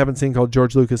which I haven't seen called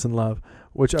George Lucas in Love,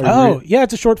 which it's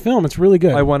a short film. It's really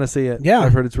good. I want to see it. Yeah,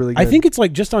 I've heard it's really good. I think it's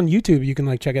like just on YouTube. You can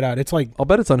like check it out. It's like, I'll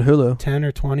bet it's on Hulu. 10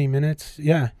 or 20 minutes.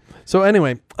 Yeah. So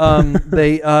anyway,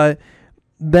 they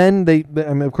then they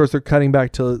I mean, of course they're cutting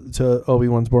back to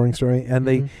Obi-Wan's boring story, and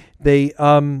they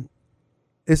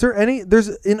is there any? There's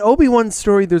in Obi-Wan's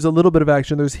story. There's a little bit of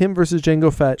action. There's him versus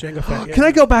Jango Fett. Yeah. Can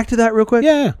I go back to that real quick?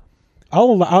 Yeah.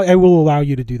 I will allow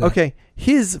you to do that. Okay.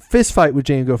 His fist fight with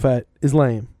Jango Fett is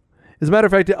lame. As a matter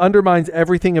of fact, it undermines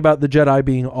everything about the Jedi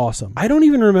being awesome. I don't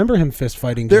even remember him fist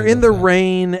fighting. They're in the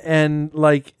rain, and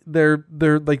like they're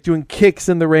like doing kicks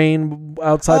in the rain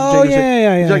outside. Oh,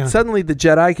 yeah. Like suddenly the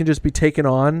Jedi can just be taken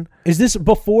on. Is this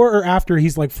before or after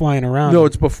he's like flying around? No,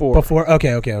 it's before. Before.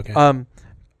 Okay.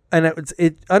 And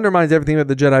it undermines everything about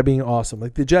the Jedi being awesome.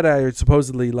 Like the Jedi are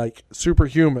supposedly like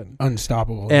superhuman,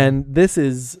 unstoppable, and this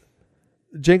is.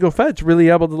 Jango Fett's really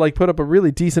able to like put up a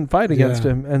really decent fight against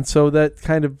him, and so that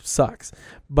kind of sucks.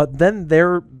 But then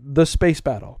the space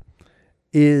battle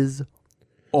is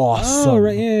awesome. Oh,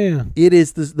 right, yeah. It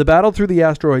is the battle through the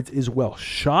asteroids is well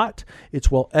shot.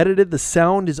 It's well edited. The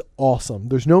sound is awesome.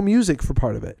 There's no music for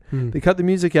part of it. They cut the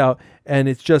music out, and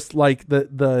it's just like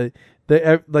the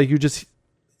like you just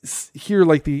hear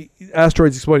like the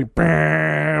asteroids exploding.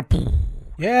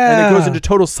 Yeah. And it goes into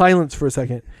total silence for a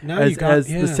second as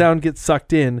the sound gets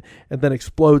sucked in and then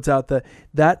explodes out.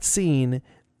 That scene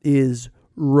is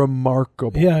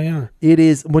remarkable. Yeah. It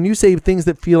is, when you say things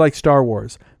that feel like Star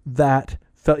Wars, that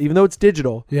felt, even though it's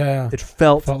digital, it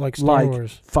felt like Star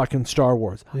Wars. Fucking Star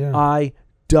Wars. Yeah. I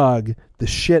dug the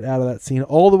shit out of that scene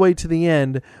all the way to the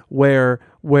end where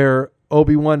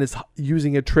Obi-Wan is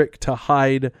using a trick to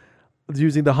hide,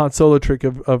 using the Han Solo trick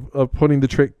of putting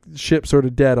the ship sort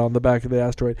of dead on the back of the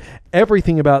asteroid.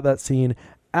 Everything about that scene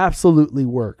absolutely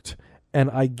worked. And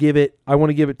I want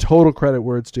to give it total credit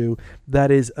where it's due.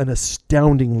 That is an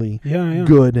astoundingly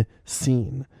good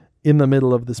scene in the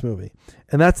middle of this movie.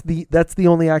 And that's the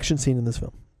only action scene in this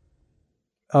film.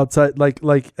 Outside,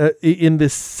 in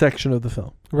this section of the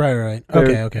film. Right.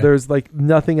 Okay. There's like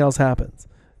nothing else happens.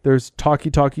 There's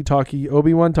talkie,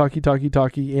 Obi-Wan, talkie,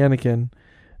 Anakin.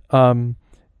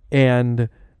 And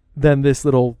then this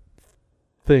little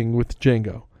thing with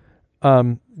Jango.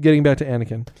 Getting back to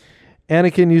Anakin.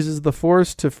 Anakin uses the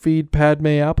Force to feed Padme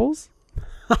apples.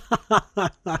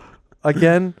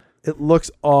 Again, it looks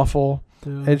awful.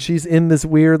 Yeah. And she's in this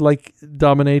weird like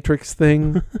dominatrix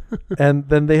thing. And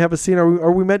then they have a scene.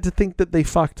 Are we meant to think that they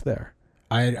fucked there?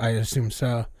 I assume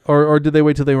so. Or did they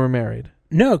wait till they were married?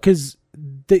 No, because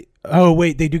they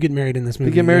do get married in this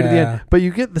movie. They get married at the end. But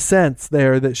you get the sense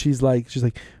there that she's like,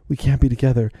 we can't be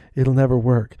together. It'll never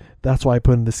work. That's why I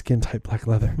put in the skin tight black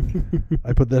leather.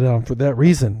 I put that on for that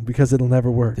reason, because it'll never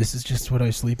work. This is just what I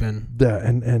sleep in. Yeah,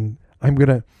 and I'm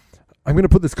gonna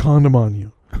put this condom on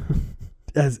you.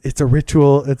 As it's a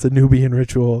ritual, it's a Nubian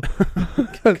ritual.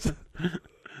 Oh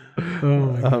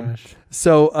my gosh.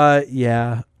 So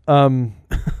yeah.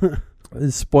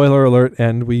 Spoiler alert,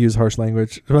 and we use harsh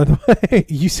language, by the way.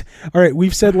 All right,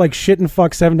 we've said like shit and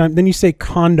fuck 7 times. Then you say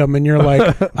condom, and you're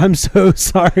like, I'm so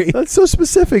sorry. That's so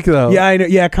specific, though. Yeah, I know.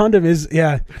 Yeah, condom is,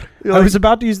 yeah. I was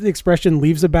about to use the expression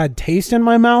leaves a bad taste in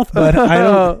my mouth, but I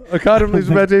don't. A condom leaves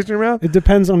a bad taste in your mouth? It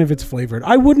depends on if it's flavored.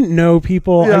 I wouldn't know,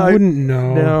 people. Yeah, I wouldn't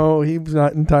know. No, he's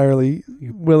not entirely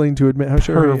willing to admit how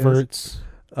sure perverts.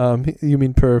 He is. You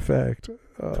mean perfect.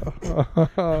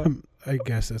 I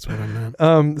guess that's what I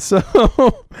meant.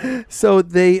 So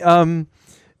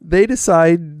they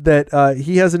decide that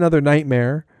he has another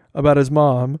nightmare about his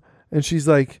mom, and she's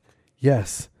like,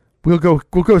 "Yes, we'll go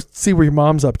see where your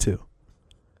mom's up to."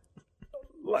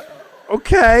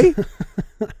 Okay,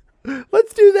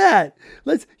 let's do that.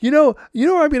 Let's I'm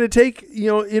going to take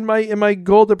in my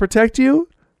goal to protect you.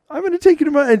 I'm going to take you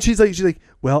to my. And she's like,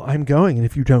 "Well, I'm going, and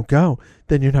if you don't go,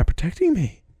 then you're not protecting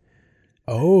me."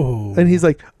 Oh. And he's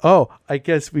like, "Oh, I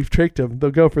guess we've tricked him.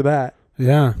 They'll go for that."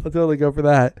 Yeah. They'll totally go for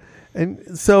that.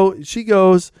 And so she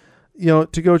goes, to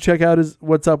go check out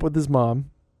what's up with his mom.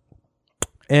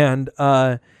 And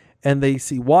they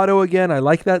see Watto again. I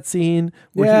like that scene.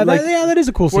 Yeah, that is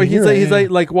a cool scene. Where he's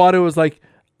like Watto is like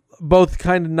both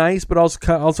kind of nice, but also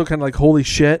kind of like, holy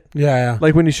shit. Yeah.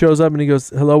 Like when he shows up and he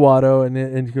goes, "Hello, Watto,"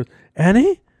 and he goes,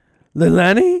 "Annie? Little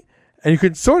Annie?" And you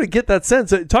can sort of get that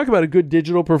sense. Talk about a good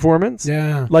digital performance.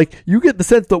 Yeah. Like, you get the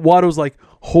sense that Watto's like,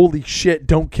 "Holy shit,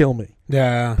 don't kill me."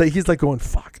 Yeah. That he's like going,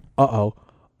 "Fuck, I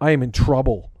am in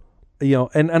trouble."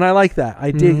 And I like that.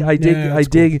 I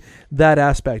dig that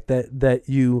aspect that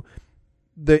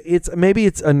maybe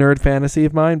it's a nerd fantasy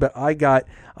of mine, but I got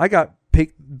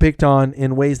picked on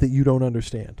in ways that you don't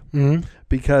understand. Mm-hmm.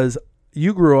 Because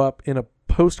you grew up in a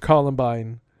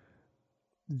post-Columbine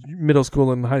middle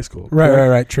school and high school.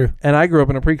 Right, true. And I grew up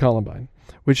in a pre-Columbine,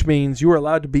 which means you were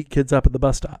allowed to beat kids up at the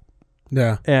bus stop.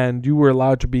 Yeah. And you were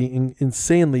allowed to be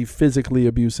insanely physically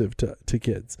abusive to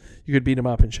kids. You could beat them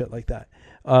up and shit like that.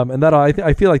 And that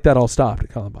I feel like that all stopped at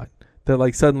Columbine. That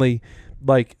like suddenly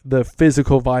like the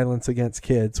physical violence against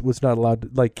kids was not allowed to,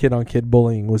 like kid on kid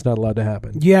bullying was not allowed to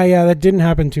happen. Yeah, that didn't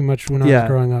happen too much when I was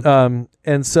growing up.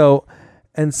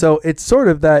 And so it's sort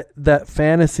of that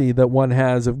fantasy that one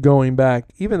has of going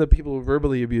back, even the people who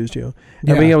verbally abused you,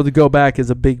 and being able to go back as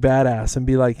a big badass and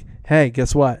be like, "Hey,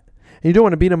 guess what?" And you don't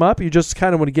want to beat them up. You just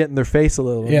kind of want to get in their face a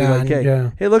little and be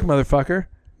like, "Hey, look, motherfucker.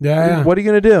 Yeah. What are you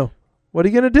going to do? What are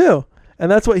you going to do?" And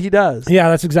that's what he does. Yeah,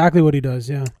 that's exactly what he does.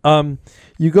 Yeah.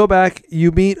 You go back,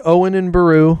 you meet Owen and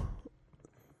Beru.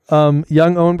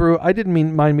 Young Owen Beru. I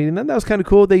didn't mind meeting them. That was kind of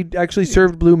cool. They actually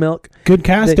served blue milk. Good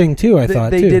casting too, I thought.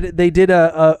 They did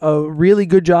a really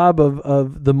good job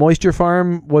of the moisture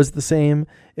farm was the same.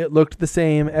 It looked the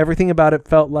same. Everything about it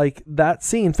felt like that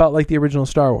scene felt like the original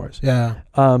Star Wars. Yeah.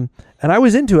 And I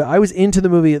was into it. I was into the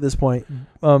movie at this point.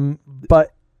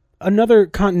 But another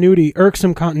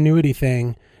irksome continuity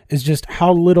thing is just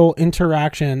how little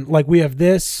interaction. Like we have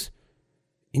this.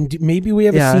 Maybe we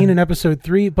have a scene in episode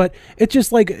 3, but it's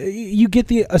just like you get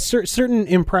certain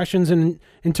impressions and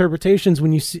interpretations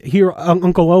when you hear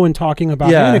Uncle Owen talking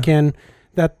about Anakin,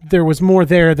 that there was more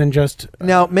there than just.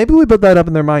 Now, maybe we put that up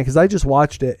in their mind because I just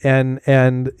watched it and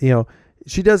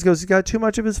she goes, he's got too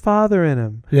much of his father in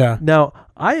him. Yeah. Now,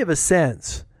 I have a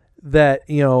sense that,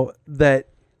 that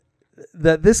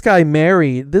this guy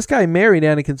married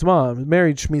Anakin's mom,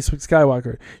 married Shmi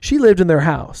Skywalker. She lived in their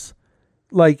house.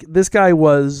 Like this guy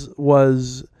was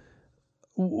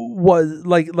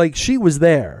like she was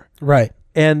there. Right.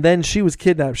 And then she was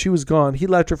kidnapped. She was gone. He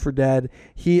left her for dead.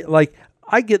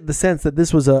 I get the sense that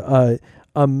this was a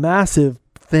massive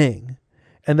thing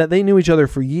and that they knew each other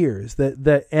for years,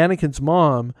 that Anakin's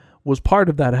mom was part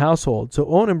of that household. So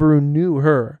Owen and Beru knew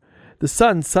her. The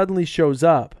son suddenly shows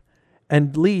up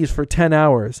and leaves for 10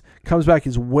 hours, comes back,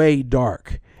 is way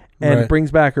dark, and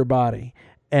brings back her body.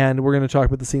 And we're going to talk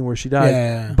about the scene where she dies.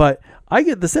 Yeah. But I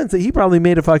get the sense that he probably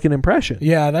made a fucking impression.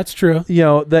 Yeah, that's true. You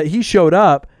know, that he showed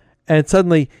up and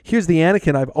suddenly, here's the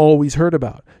Anakin I've always heard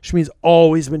about. Shmi's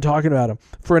always been talking about him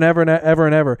for an ever and ever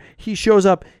and ever. He shows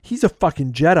up. He's a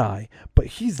fucking Jedi, but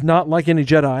he's not like any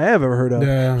Jedi I have ever heard of.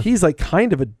 Yeah. He's like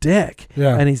kind of a dick,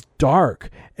 and he's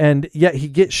dark, and yet he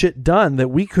gets shit done that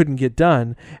we couldn't get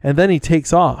done, and then he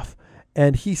takes off,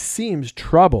 and he seems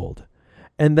troubled.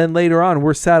 And then later on,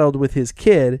 we're saddled with his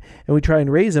kid, and we try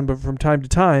and raise him, but from time to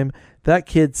time, that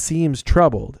kid seems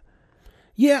troubled.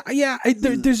 Yeah.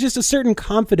 There's just a certain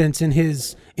confidence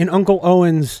in Uncle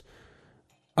Owen's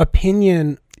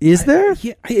opinion. Is there?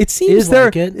 Yeah, it seems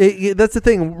like it. That's the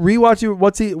thing. Rewatch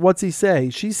it. What's he say?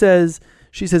 She says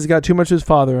he got too much of his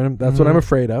father in him. That's what I'm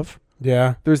afraid of.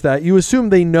 Yeah. There's that. You assume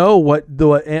they know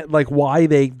why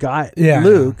they got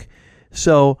Luke.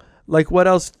 So like, what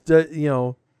else?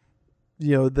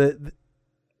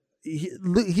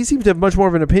 He seems to have much more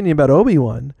of an opinion about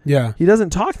Obi-Wan. Yeah. He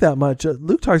doesn't talk that much.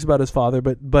 Luke talks about his father,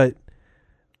 but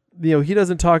he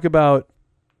doesn't talk about.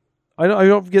 I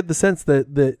don't get the sense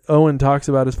that Owen talks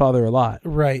about his father a lot.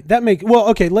 Right.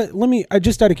 Okay. Let me.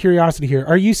 Just out of curiosity here,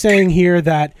 are you saying here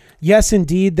that yes,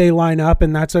 indeed they line up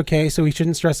and that's okay, so he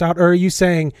shouldn't stress out, or are you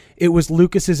saying it was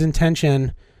Lucas's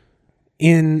intention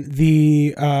in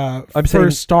the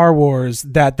first Star Wars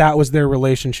that was their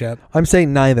relationship? I'm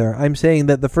saying neither. I'm saying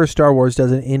that the first Star Wars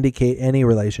doesn't indicate any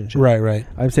relationship. Right.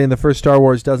 I'm saying the first Star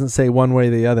Wars doesn't say one way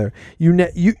or the other. You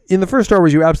in the first Star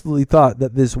Wars, you absolutely thought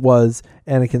that this was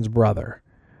Anakin's brother,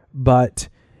 but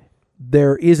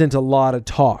there isn't a lot of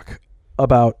talk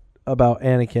about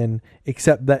Anakin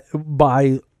except that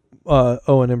by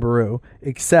Owen and Beru,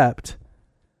 except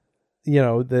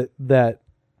that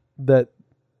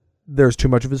there's too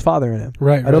much of his father in him.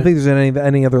 Right. I don't think there's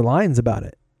any other lines about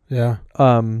it. Yeah.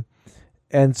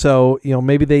 And so,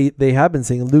 maybe they have been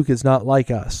saying Luke is not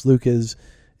like us. Luke is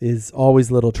always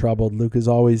a little troubled. Luke is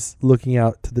always looking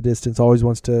out to the distance, always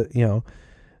wants to,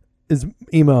 is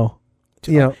emo.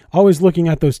 Always looking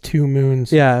at those two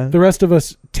moons. Yeah. The rest of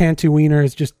us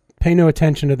Tatooiners just pay no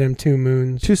attention to them two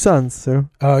moons. Two suns, sir.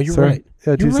 Oh, you're right.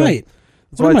 Yeah, you're right.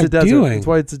 That's why it's a desert. Doing? That's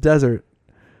why it's a desert.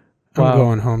 I'm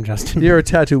going home, Justin. You're a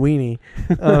Tatooine.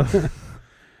 Oh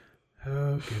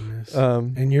goodness.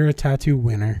 And you're a tattoo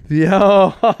winner.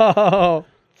 Yeah.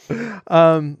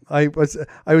 I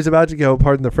was about to go,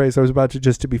 pardon the phrase, I was about to,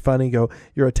 just to be funny, go,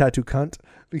 you're a tattoo cunt,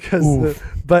 because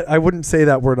but I wouldn't say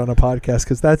that word on a podcast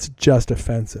because that's just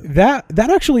offensive. That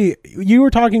actually, you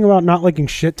were talking about not liking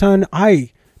shit ton.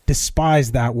 I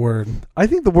despise that word. I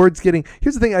think the word's getting,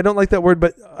 here's the thing, I don't like that word,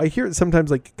 but I hear it sometimes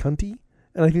like cunty.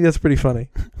 And I think that's pretty funny.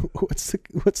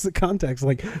 What's the context?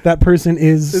 Like that person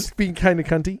is it's being kind of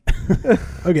cunty.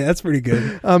 Okay, that's pretty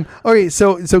good. Okay,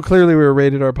 so clearly we were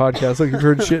rated our podcast. Like you've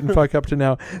heard shit and fuck up to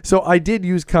now. So I did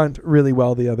use cunt really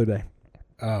well the other day.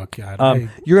 Oh God.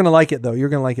 You're gonna like it though. You're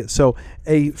gonna like it. So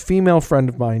a female friend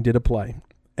of mine did a play,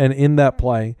 and in that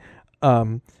play,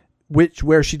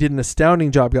 where she did an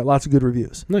astounding job, got lots of good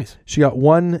reviews. Nice. She got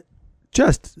one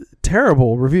just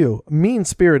terrible review,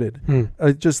 mean-spirited,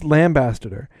 just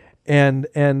lambasted her, and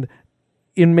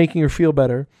in making her feel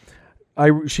better,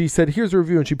 she said, "Here's a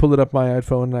review," and she pulled it up my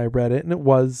iPhone, and I read it, and it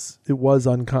was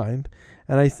unkind,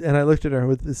 and I looked at her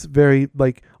with this very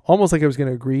almost like I was going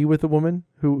to agree with the woman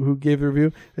who gave the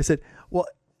review. I said, "Well,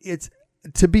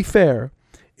 to be fair,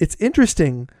 it's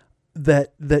interesting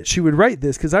that she would write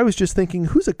this because I was just thinking,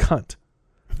 who's a cunt?"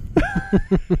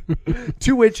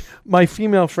 To which my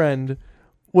female friend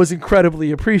was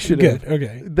incredibly appreciative. Good.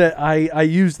 Okay. That I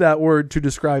used that word to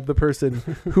describe the person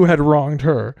who had wronged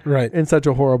her right in such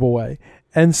a horrible way.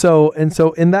 And so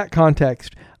in that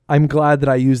context, I'm glad that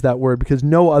I used that word because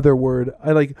no other word,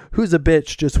 who's a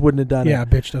bitch just wouldn't have done it. Yeah,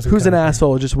 bitch doesn't. Who's an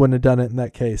asshole just wouldn't have done it in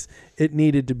that case. It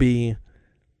needed to be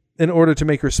in order to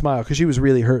make her smile because she was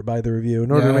really hurt by the review.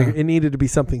 In order to make her, it needed to be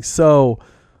something so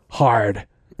hard.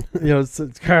 It's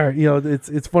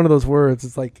one of those words.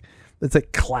 It's like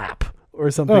clap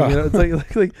or something.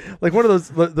 It's like one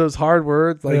of those hard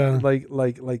words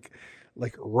like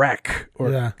wreck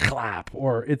or clap,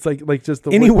 or it's like just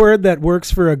the any word that works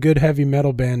for a good heavy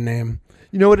metal band name.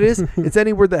 You know what it is? It's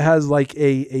any word that has like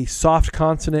a soft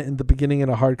consonant in the beginning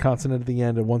and a hard consonant at the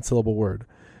end, and one syllable word.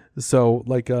 So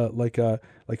like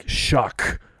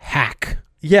shuck, hack.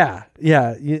 Yeah,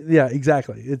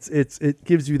 exactly. It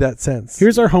gives you that sense.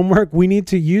 Here's our homework. We need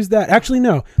to use that. Actually,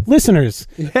 no. Listeners,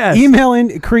 yes. Email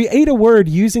in, create a word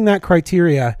using that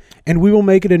criteria, and we will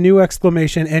make it a new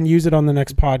exclamation and use it on the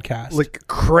next podcast. Like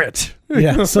crit.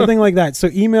 Yeah, something like that. So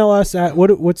email us at,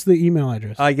 what's the email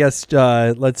address? I guess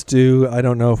let's do, I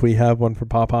don't know if we have one for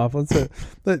Popoff. Let's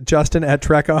Justin at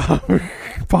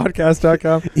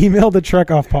trekoffpodcast.com. Email the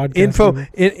Trekoff podcast.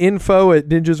 Info at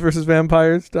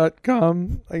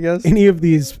ninjasversusvampires.com, I guess. Any of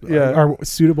these are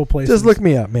suitable places. Just look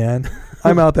me up, man.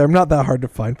 I'm out there. I'm not that hard to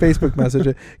find. Facebook message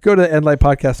it. Go to Endlight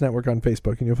Podcast Network on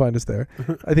Facebook and you'll find us there.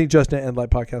 I think Justin at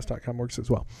endlightpodcast.com works as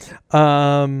well.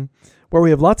 Where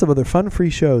we have lots of other fun free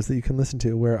shows that you can listen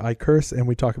to where I curse and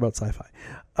we talk about sci-fi.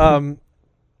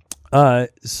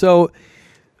 So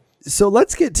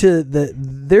let's get to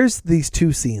there's these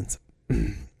two scenes.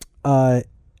 I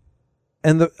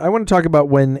want to talk about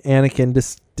when Anakin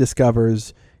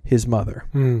discovers his mother.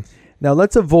 Now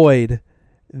let's avoid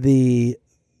the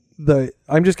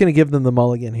I'm just going to give them the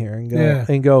mulligan here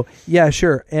and go, yeah,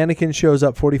 sure. Anakin shows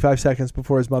up 45 seconds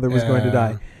before his mother was going to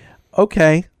die.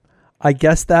 Okay. I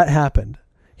guess that happened.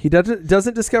 He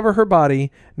doesn't discover her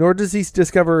body, nor does he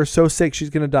discover her so sick she's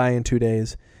going to die in 2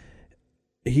 days.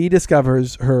 He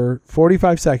discovers her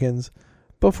 45 seconds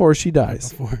before she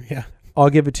dies.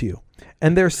 I'll give it to you.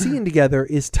 And their scene together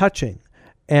is touching.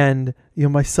 And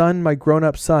my son, my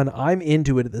grown-up son, I'm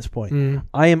into it at this point.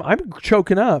 I'm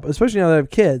choking up, especially now that I have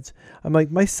kids. I'm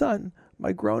like, my son,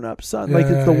 my grown-up son.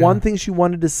 It's the one thing she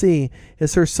wanted to see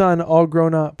is her son all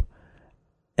grown up.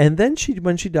 And then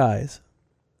when she dies,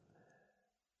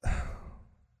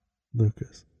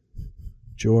 Lucas,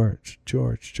 George,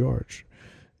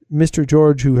 Mr.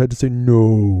 George, who had to say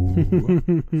no.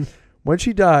 When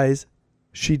she dies,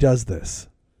 she does this.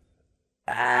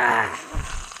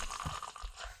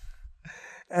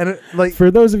 And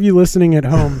for those of you listening at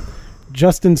home,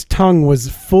 Justin's tongue was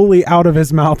fully out of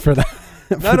his mouth for that.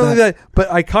 Not only that,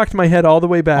 but I cocked my head all the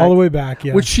way back. All the way back,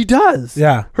 yeah. Which she does.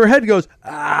 Yeah. Her head goes,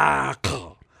 ah.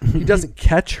 He doesn't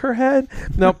catch her head.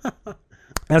 Now,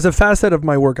 as a facet of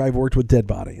my work, I've worked with dead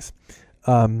bodies.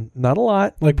 Not a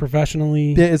lot. Like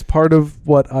professionally? It's part of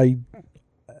what I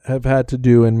have had to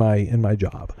do in my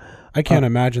job. I can't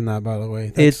imagine that, by the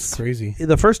way. That's crazy.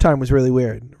 The first time was really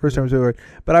weird.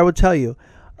 But I would tell you,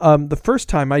 the first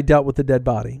time I dealt with a dead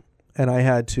body, and I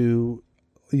had to,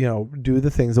 do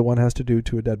the things that one has to do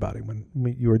to a dead body when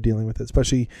you are dealing with it.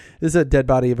 Especially, this is a dead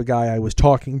body of a guy I was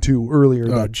talking to earlier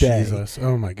that day. Jesus.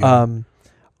 Oh my God.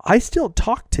 I still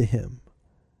talk to him.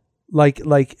 Like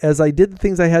as I did the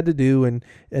things I had to do and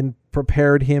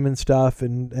prepared him and stuff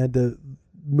and had to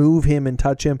move him and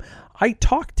touch him, I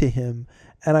talked to him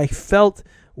and I felt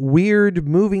weird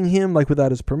moving him like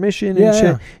without his permission and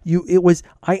shit. He was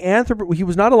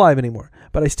not alive anymore,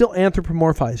 but I still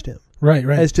anthropomorphized him. Right.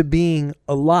 As to being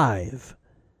alive.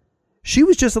 She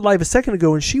was just alive a second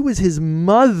ago and she was his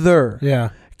mother.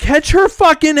 Yeah. Catch her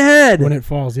fucking head. When it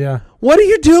falls, yeah. What are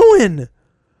you doing?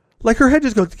 Like her head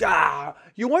just goes, ah.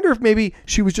 You wonder if maybe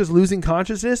she was just losing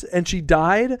consciousness and she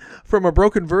died from a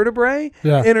broken vertebrae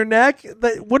in her neck.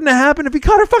 That wouldn't have happened if he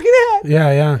caught her fucking head.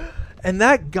 Yeah. And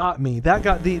that got me. That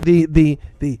got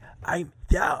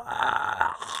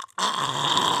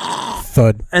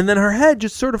thud. And then her head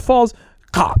just sort of falls.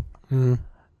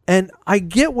 And I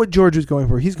get what George is going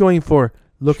for. He's going for,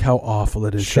 look how awful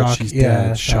it is that she's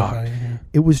dead. Shock.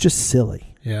 It was just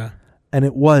silly. Yeah. And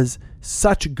it was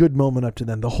such a good moment up to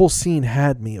then. The whole scene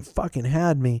had me. It fucking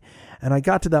had me. And I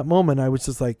got to that moment. I was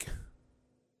just like,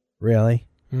 really?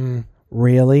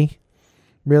 Really?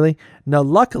 Now,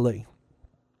 luckily,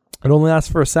 it only lasts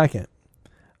for a second.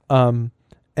 And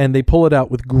they pull it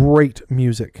out with great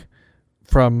music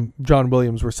from John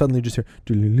Williams, where suddenly you just hear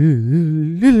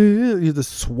the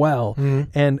swell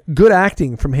and good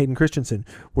acting from Hayden Christensen,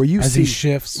 where you see he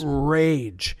shifts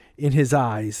rage in his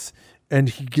eyes and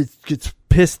he gets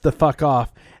pissed the fuck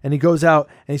off and he goes out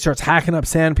and he starts hacking up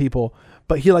sand people,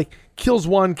 but he like kills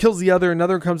one, kills the other,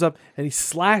 another comes up and he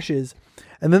slashes.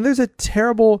 And then there's a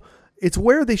terrible, it's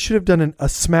where they should have done a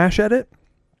smash edit.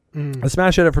 A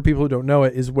smash edit, for people who don't know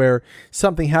it, is where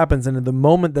something happens and in the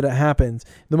moment that it happens,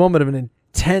 the moment of an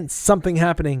intense something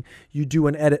happening, you do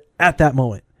an edit at that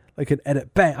moment. Like an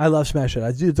edit, bang. I love smash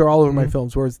edits. They're all over my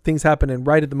films where things happen and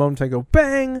right at the moment I go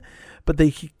bang, but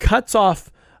he cuts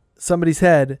off somebody's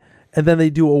head and then they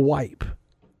do a wipe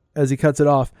as he cuts it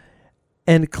off.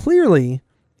 And clearly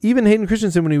even Hayden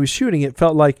Christensen, when he was shooting, it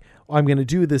felt like, I'm going to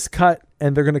do this cut,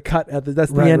 and they're going to cut at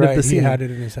that's the end of the scene. He had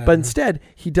it in his head. But instead,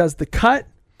 he does the cut,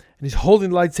 and he's holding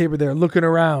the lightsaber there, looking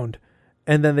around,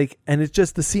 and then it's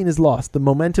just the scene is lost. The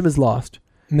momentum is lost.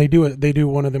 And they do it. They do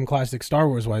one of them classic Star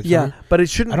Wars wipes. Yeah, huh? but it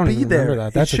shouldn't I don't be even there. remember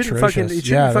that. That's it shouldn't atrocious. it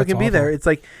shouldn't fucking be that's there.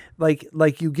 awful. It's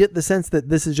like you get the sense that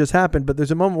this has just happened, but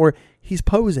there's a moment where he's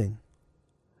posing.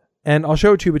 And I'll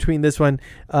show it to you between this one.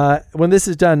 When this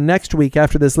is done next week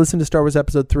after this, listen to Star Wars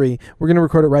Episode 3. We're going to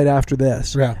record it right after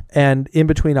this. Yeah. And in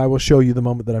between, I will show you the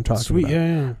moment that I'm talking Sweet,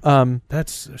 about. yeah.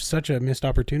 That's such a missed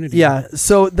opportunity. Yeah.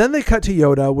 So then they cut to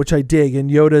Yoda, which I dig, and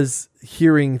Yoda's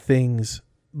hearing things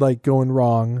like going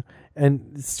wrong.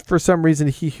 And for some reason,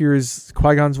 he hears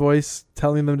Qui-Gon's voice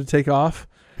telling them to take off.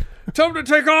 Tell them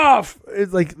to take off!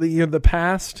 It's like the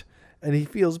past, and he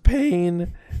feels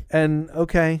pain, and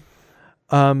okay.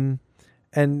 And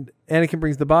Anakin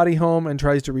brings the body home and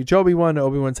tries to reach Obi-Wan.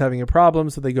 Obi-Wan's having a problem,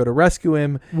 so they go to rescue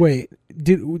him. Wait,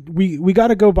 we got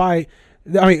to go by?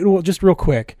 I mean, well, just real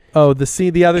quick. Oh,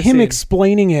 the other him scene.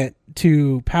 explaining it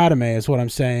to Padme is what I'm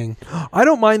saying. I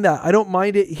don't mind that. I don't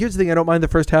mind it. Here's the thing: I don't mind the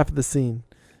first half of the scene.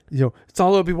 It's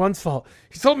all Obi-Wan's fault.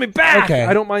 He's holding me back. Okay.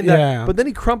 I don't mind that. Yeah. But then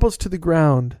he crumples to the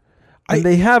ground. And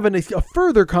they have a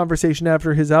further conversation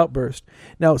after his outburst.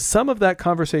 Now, some of that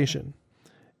conversation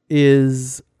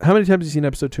is... How many times have you seen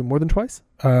episode 2? More than twice?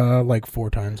 Like 4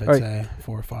 times, I'd say.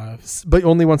 4 or 5. But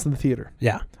only once in the theater.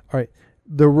 Yeah. All right.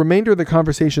 The remainder of the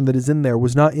conversation that is in there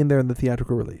was not in there in the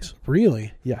theatrical release.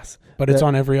 Really? Yes. But it's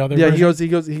on every other version?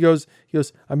 version? He goes,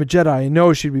 I'm a Jedi. I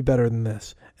know it should be better than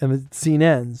this. And the scene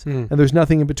ends, and there's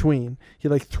nothing in between. He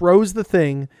throws the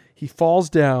thing, he falls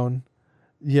down,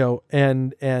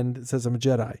 and says, I'm a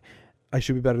Jedi. I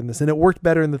should be better than this. And it worked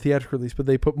better in the theatrical release, but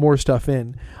they put more stuff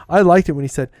in. I liked it when he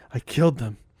said, I killed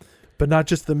them, but not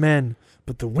just the men,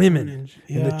 but the women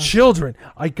and the children.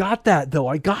 I got that though.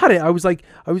 I got it.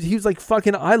 He was like,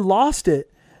 fucking, I lost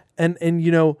it. And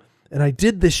I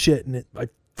did this shit, and I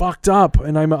fucked up,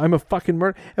 and I'm a fucking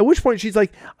murderer. At which point she's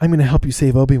like, I'm going to help you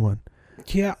save Obi-Wan.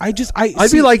 Yeah, I'd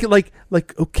be like,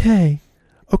 okay,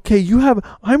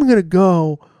 I'm going to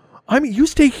go. You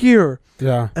stay here.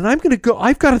 Yeah. And I'm going to go.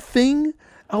 I've got a thing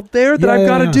out there that I've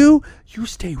got to do. You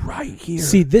stay right here.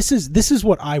 See, this is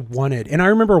what I wanted. And I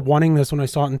remember wanting this when I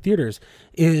saw it in theaters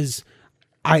is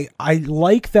I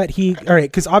like that all right,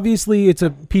 because obviously it's a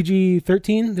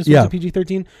PG-13. This was a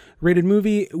PG-13 rated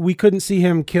movie. We couldn't see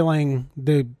him killing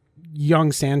the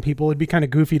young sand people. It'd be kind of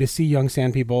goofy to see young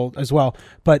sand people as well.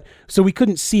 But so we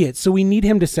couldn't see it. So we need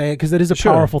him to say it because that is a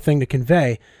powerful thing to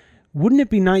convey. Wouldn't it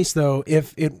be nice though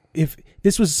if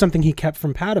this was something he kept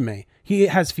from Padme? He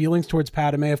has feelings towards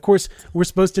Padme. Of course, we're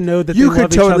supposed to know that you they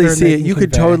could love totally each other see it. You convey.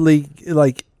 could totally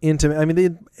intimate. I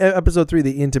mean, episode 3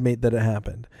 they intimate that it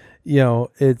happened.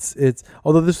 It's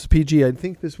although this was PG. I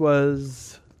think this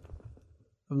was.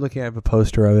 I'm looking at a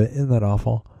poster of it. Isn't that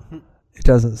awful? It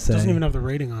doesn't say. It doesn't even have the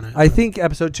rating on it. I think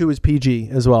episode 2 is PG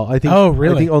as well. I think. Oh,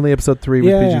 really? I think only episode 3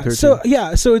 was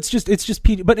PG-13. So it's just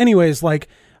PG. But anyways, I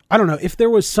don't know if there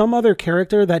was some other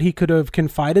character that he could have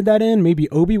confided that in, maybe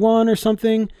Obi-Wan or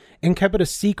something, and kept it a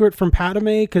secret from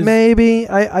Padme. Cause maybe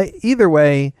either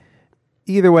way,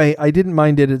 I didn't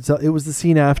mind it. It was the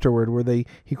scene afterward where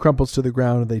he crumples to the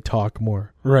ground and they talk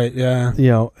more. Right. Yeah.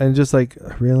 And just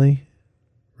really.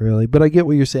 But I get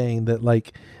what you're saying that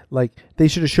like they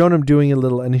should have shown him doing a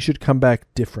little, and he should come back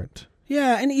different.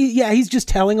 Yeah, and he's just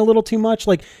telling a little too much.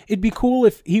 It'd be cool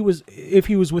if he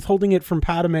was withholding it from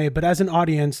Padme, but as an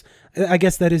audience, I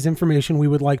guess that is information we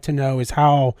would like to know is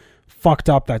how fucked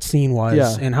up that scene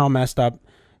was and how messed up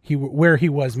where he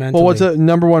was mentally. Well, what's the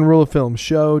number one rule of film?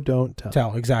 Show, don't tell.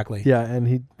 Tell, exactly. Yeah,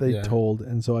 and they told,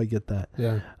 and so I get that.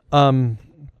 Yeah.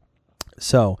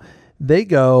 So they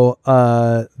go.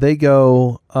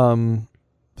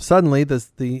 Suddenly,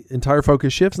 the entire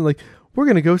focus shifts, and we're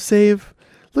gonna go save.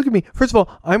 Look at me. First of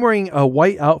all, I'm wearing a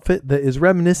white outfit that is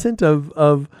reminiscent of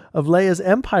Leia's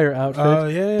Empire outfit. Oh,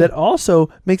 yeah. That also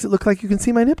makes it look like you can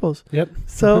see my nipples. Yep.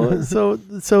 So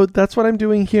that's what I'm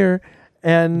doing here.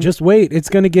 And just wait, it's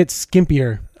gonna get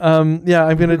skimpier. I'm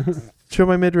gonna show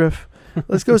my midriff.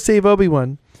 Let's go save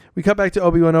Obi-Wan. We cut back to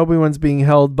Obi-Wan. Obi-Wan's being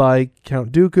held by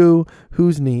Count Dooku,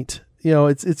 who's neat.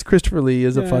 It's Christopher Lee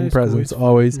is a fun presence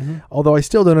always. Mm-hmm. Although I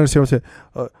still don't understand what's it.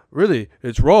 Really,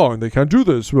 it's wrong. They can't do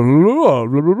this. Blah, blah,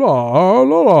 blah, blah,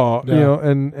 blah, blah.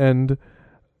 And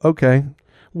okay.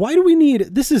 Why do we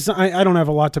need this? I don't have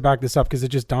a lot to back this up because it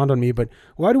just dawned on me. But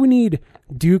why do we need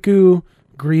Dooku,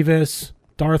 Grievous,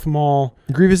 Darth Maul?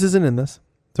 Grievous isn't in this.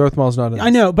 Darth Maul's not in this. I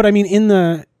know, but I mean in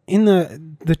the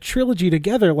trilogy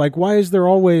together. Why is there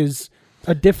always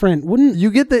a different? Wouldn't you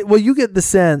get the? Well, you get the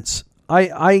sense.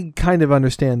 I kind of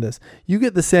understand this. You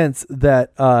get the sense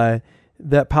that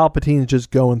that Palpatine is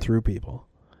just going through people.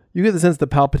 You get the sense that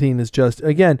Palpatine is just,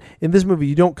 again, in this movie,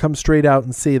 you don't come straight out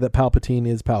and say that Palpatine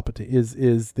is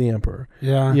the Emperor.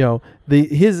 Yeah. You know,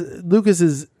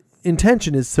 Lucas's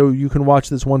intention is so you can watch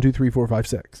this 1, 2, 3, 4, 5,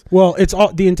 6. Well,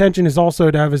 the intention is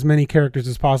also to have as many characters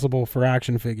as possible for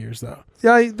action figures, though.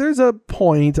 Yeah, there's a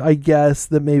point, I guess,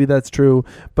 that maybe that's true,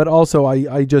 but also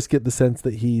I just get the sense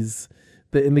that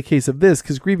that in the case of this,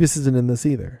 because Grievous isn't in this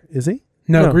either, is he?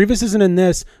 No, Grievous isn't in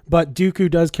this, but Dooku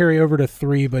does carry over to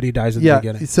 3, but he dies at the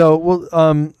beginning.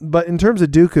 So, but in terms of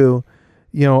Dooku,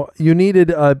 you know, you need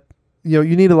a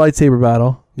lightsaber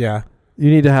battle. Yeah.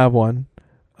 You need to have one.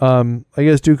 I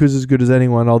guess Dooku's as good as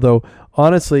anyone, although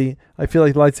honestly, I feel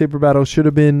like the lightsaber battle should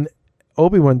have been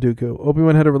Obi-Wan Dooku.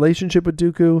 Obi-Wan had a relationship with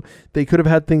Dooku. They could have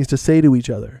had things to say to each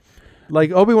other.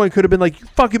 Like Obi-Wan could have been like, "You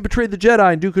fucking betrayed the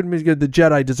Jedi," and Dooku could have been, "The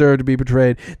Jedi deserve to be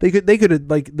betrayed." They could have,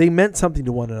 like, they meant something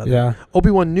to one another. Yeah.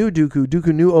 Obi-Wan knew Dooku.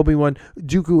 Dooku knew Obi-Wan.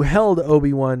 Dooku held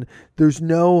Obi-Wan. There's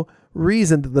no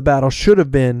reason that the battle should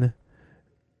have been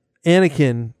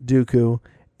Anakin Dooku,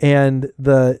 and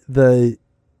the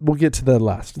we'll get to the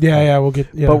last. Yeah, we'll get.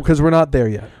 Yeah, but because we're not there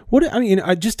yet. What I mean,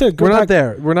 just to go we're back, not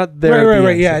there. We're not there.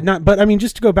 Right. Yeah, not. But I mean,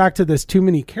 just to go back to this too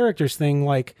many characters thing,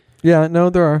 like. Yeah, no,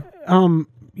 there are.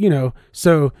 You know,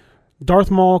 so Darth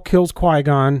Maul kills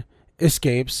Qui-Gon,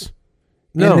 escapes.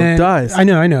 No, dies. I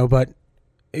know, but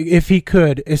if he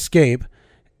could escape,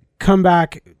 come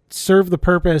back, serve the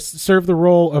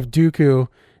role of Dooku,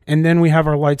 and then we have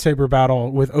our lightsaber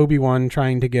battle with Obi-Wan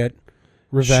trying to get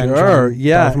revenge on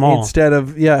Darth Maul. Instead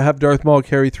of have Darth Maul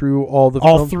carry through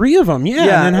all 3 of them.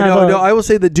 Yeah, and then I will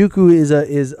say that Dooku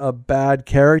is a bad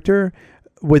character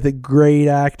with a great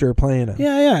actor playing him.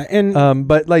 Yeah, and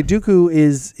but like Dooku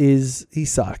is he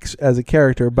sucks as a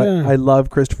character, but I love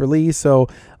Christopher Lee, so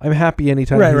I'm happy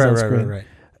anytime he's on screen.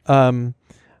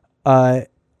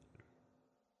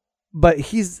 But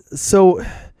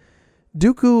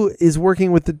Dooku is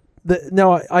working with the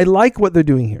now I like what they're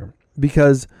doing here,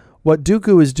 because what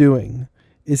Dooku is doing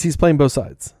is he's playing both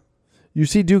sides. You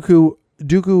see Dooku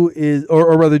is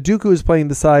or rather Dooku is playing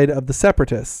the side of the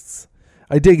separatists.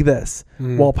 I dig this.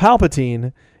 While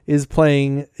Palpatine is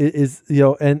playing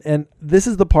and this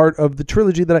is the part of the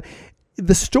trilogy that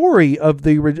the story of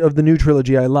the new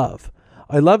trilogy I love.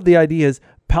 I love the idea is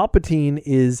Palpatine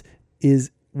is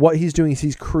what he's doing is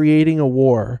he's creating a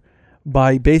war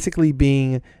by basically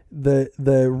being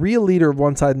the real leader of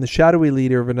one side and the shadowy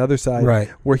leader of another side, right,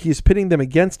 where he's pitting them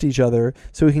against each other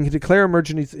so he can declare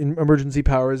emergency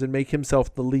powers and make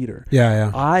himself the leader.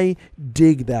 Yeah. I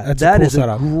dig that. That is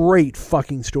a great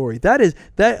fucking story. That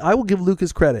I will give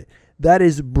Lucas credit. That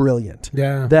is brilliant.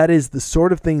 Yeah. That is the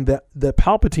sort of thing that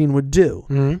Palpatine would do.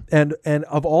 Mm-hmm. And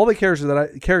of all the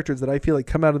characters that I feel like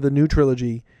come out of the new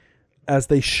trilogy as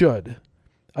they should,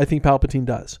 I think Palpatine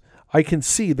does. I can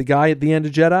see the guy at the end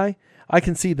of Jedi. I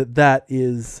can see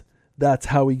that's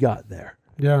how he got there.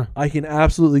 Yeah. I can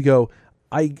absolutely go.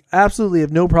 I absolutely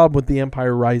have no problem with the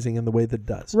Empire rising in the way that it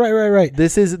does. Right.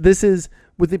 This is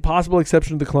with the possible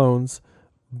exception of the clones,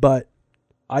 but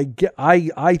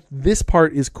this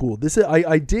part is cool.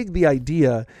 I dig the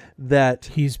idea that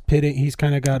he's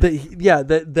kind of got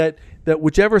that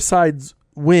whichever sides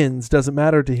wins doesn't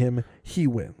matter to him. He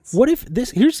wins. What if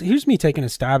here's me taking a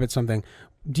stab at something.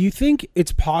 Do you think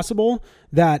it's possible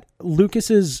that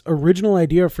Lucas's original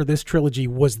idea for this trilogy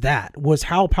was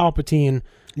how Palpatine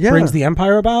brings the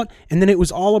Empire about, and then it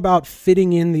was all about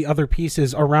fitting in the other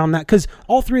pieces around that? Because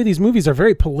all 3 of these movies are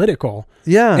very political.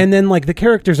 Yeah, and then like the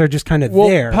characters are just kind of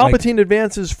there. Palpatine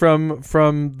advances from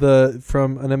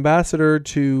an ambassador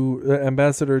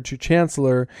to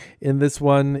chancellor. In this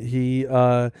one, he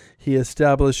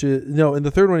establishes in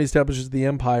the third one he establishes the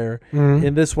Empire. Mm-hmm.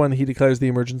 In this one, he declares the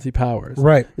emergency powers.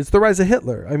 Right, it's the rise of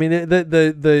Hitler. I mean,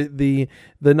 the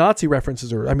Nazi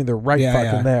references are. I mean, they're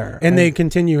fucking there, and they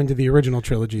continue into the original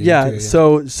trilogy. Yeah,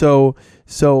 too,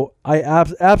 so I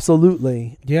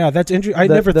absolutely. Yeah, that's interesting. I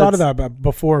never thought of that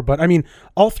before, but I mean,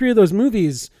 all 3 of those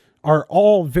movies are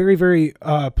all very, very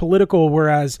political,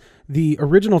 whereas the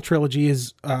original trilogy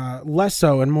is less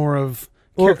so and more of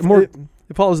more.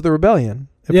 It follows the rebellion.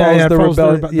 It follows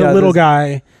the little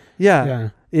guy. Yeah,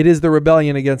 it is the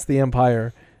rebellion against the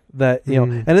Empire. That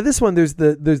and in this one there's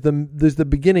the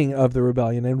beginning of the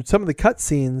rebellion, and some of the cut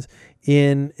scenes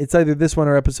in it's either this one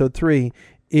or episode 3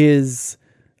 is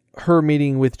her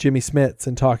meeting with Jimmy Smits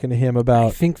and talking to him about.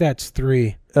 I think that's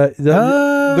 3.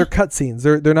 They're cut scenes.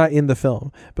 They're not in the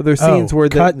film, but they're scenes where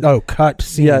cut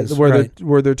scenes. Yeah,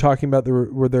 where they're talking about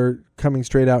where they're coming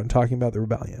straight out and talking about the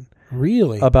rebellion.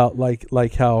 Really? About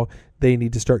like how they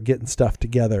need to start getting stuff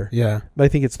together. Yeah, I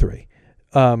think it's 3.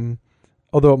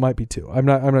 Although it might be 2. I'm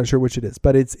not sure which it is,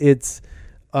 but it's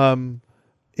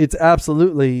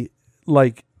absolutely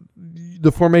like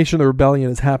the formation of the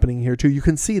rebellion is happening here too. You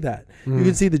can see that. You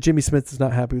can see that Jimmy Smith is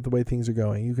not happy with the way things are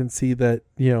going. You can see that,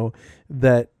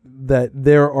 that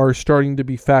there are starting to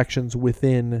be factions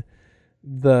within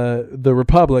the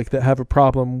Republic that have a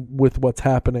problem with what's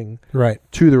happening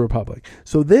to the Republic.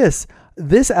 So this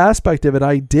aspect of it,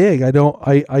 I dig. I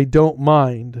don't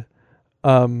mind.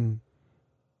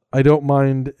 I don't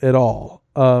mind at all.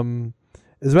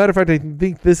 As a matter of fact, I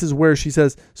think this is where she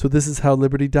says, "So this is how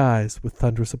liberty dies, with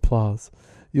thunderous applause,"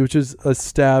 which is a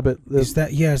stab at. Is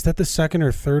that the second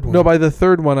or third one? No, by the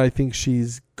third one, I think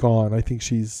she's gone. I think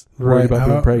she's worried about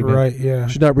being pregnant. Right. Yeah.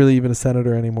 She's not really even a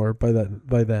senator anymore by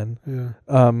then. Yeah.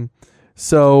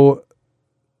 So,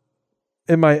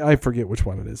 I forget which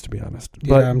one it is, to be honest.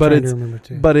 But I'm but trying it's to remember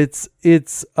too. but it's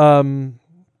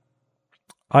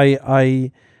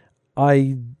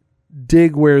I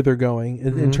dig where they're going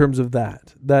in terms of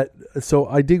that. So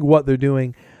I dig what they're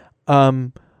doing,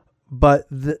 but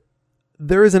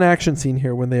there is an action scene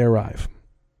here when they arrive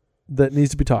that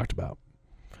needs to be talked about,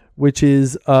 which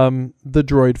is the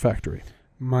droid factory.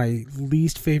 My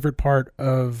least favorite part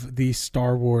of the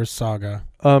Star Wars saga.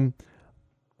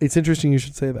 It's interesting you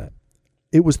should say that.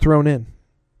 It was thrown in.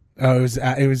 Oh,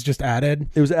 it was just added?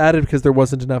 It was added because there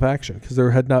wasn't enough action, because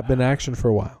there had not been action for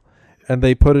a while. And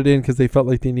they put it in because they felt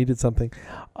like they needed something.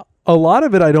 A lot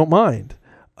of it I don't mind.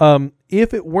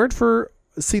 If it weren't for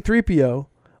C-3PO,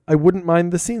 I wouldn't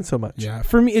mind the scene so much. Yeah,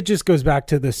 for me, it just goes back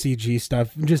to the CG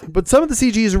stuff. But some of the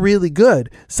CG is really good.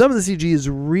 Some of the CG is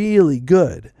really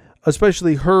good,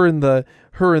 especially her in the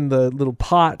little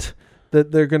pot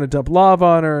that they're going to dump lava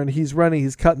on her, and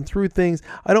he's cutting through things.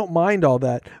 I don't mind all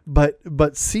that, but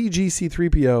CG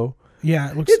C-3PO.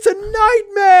 Yeah, it's a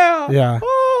nightmare. Yeah.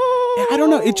 Oh. I don't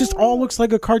know. It just all looks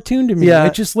like a cartoon to me. Yeah.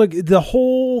 It just the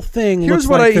whole thing. Here's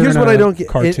what I don't get.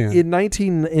 Cartoon. In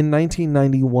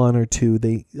 1991 or 2,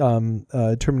 they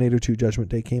Terminator 2 Judgment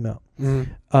Day came out.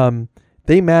 Mm-hmm.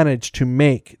 They managed to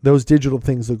make those digital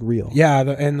things look real. Yeah,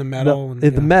 and the metal.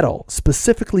 The metal,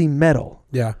 specifically metal.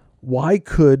 Yeah. Why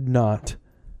couldn't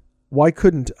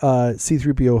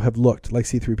C-3PO have looked like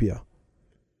C-3PO?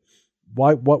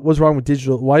 What was wrong with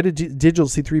digital? Why did digital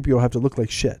C-3PO have to look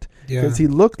like shit? Because he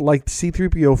looked like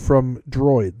C-3PO from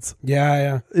Droids.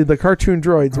 Yeah. The cartoon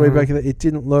Droids way back in it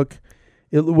didn't look.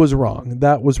 It was wrong.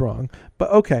 That was wrong. But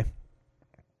okay,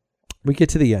 we get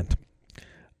to the end.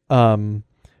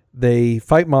 They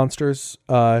fight monsters.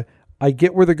 I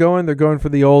get where they're going. They're going for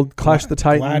the old Clash of the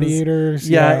Titans. Gladiators.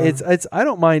 Yeah, it's. I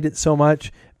don't mind it so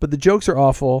much, but the jokes are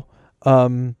awful.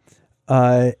 And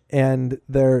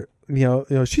they're.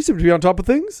 She seems to be on top of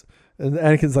things. And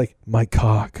Anakin's like, my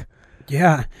cock.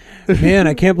 Yeah. Man,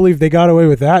 I can't believe they got away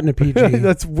with that in a PG.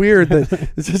 That's weird. That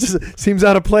it just seems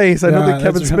out of place. I know that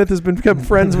Kevin Smith has become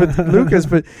friends with Lucas,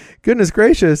 but goodness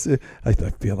gracious, I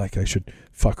feel like I should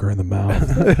fuck her in the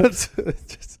mouth.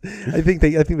 I think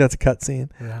that's a cut scene.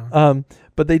 Yeah.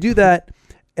 But they do that,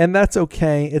 and that's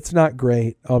okay. It's not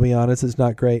great. I'll be honest, it's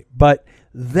not great. But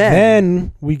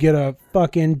then we get a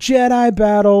fucking Jedi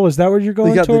battle. Is that what you're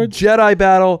going towards? The Jedi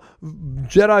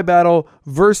battle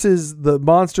versus the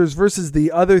monsters versus the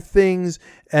other things,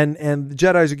 and the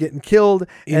Jedis are getting killed,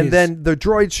 then the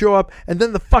droids show up, and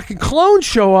then the fucking clones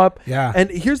show up. Yeah. And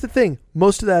here's the thing: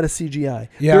 most of that is CGI.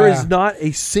 Yeah. There is not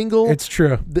a single. It's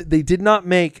true. They did not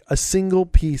make a single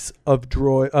piece of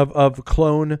of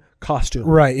clone costume.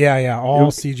 Right. Yeah.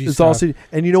 All CG. It's all CG,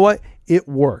 and you know what? It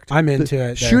worked. I'm into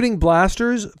it. Shooting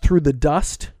blasters through the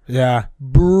dust. Yeah.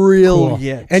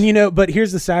 Brilliant. Cool. And but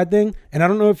here's the sad thing, and I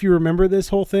don't know if you remember this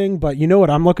whole thing, but you know what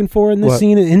I'm looking for in this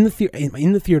scene in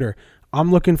the theater? I'm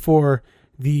looking for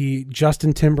the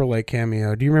Justin Timberlake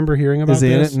cameo. Do you remember hearing about this? Is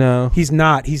he in it? No. He's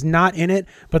not. He's not in it,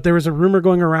 but there was a rumor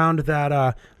going around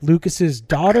that Lucas's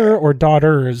daughter or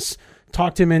daughters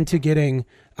talked him into getting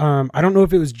I don't know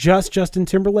if it was just Justin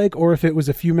Timberlake or if it was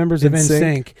a few members of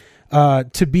NSYNC.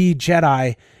 To be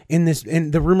Jedi in this,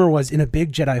 and the rumor was in a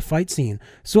big Jedi fight scene.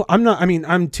 So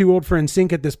I'm too old for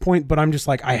NSYNC at this point, but I'm just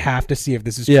like, I have to see if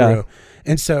this is true.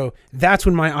 And so that's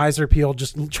when my eyes are peeled,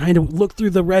 just trying to look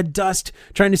through the red dust,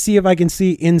 trying to see if I can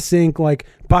see NSYNC like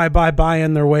bye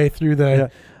their way through the. Yeah.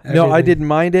 No, I didn't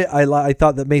mind it. I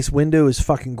thought that Mace Windu is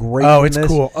fucking great. Oh, it's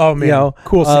cool. Oh man,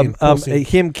 cool scene.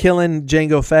 Him killing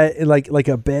Jango Fett like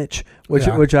a bitch, which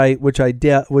I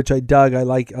dug. I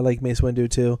like Mace Windu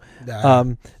too.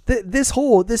 This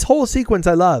whole sequence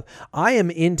I love. I'm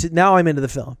into the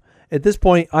film. At this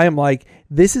point, I am like,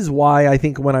 this is why I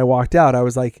think when I walked out, I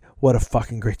was like, what a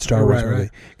fucking great Star Wars movie.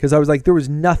 Because I was like, there was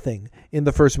nothing in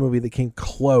the first movie that came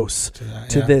close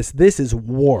to this. This is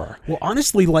war. Well,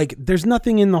 honestly, like, there's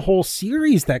nothing in the whole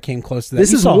series that came close to that.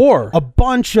 This is war. A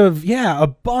bunch of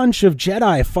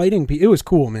Jedi fighting people. It was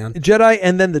cool, man. Jedi,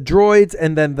 and then the droids,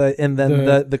 and then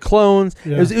the clones.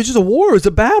 Yeah. It was just a war. It was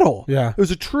a battle. Yeah. It was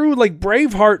a true, like,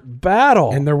 Braveheart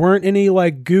battle. And there weren't any,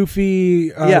 like, goofy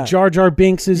Jar Jar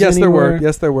Binkses anywhere.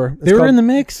 Yes, there were. They were in the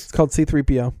mix? It's called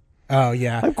C-3PO. Oh,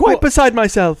 yeah. I'm quite beside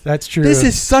myself. That's true. This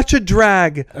is such a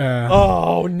drag.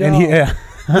 Oh,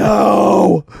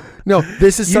 no. No,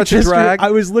 this is such a drag.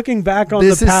 I was looking back on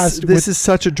the past. This is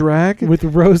such a drag. With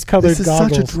rose-colored goggles. This is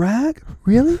such a drag?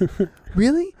 Really?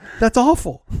 Really? That's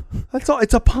awful. That's all.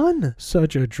 It's a pun.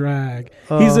 Such a drag.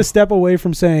 He's a step away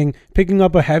from picking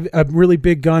up a really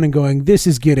big gun and going, this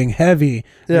is getting heavy.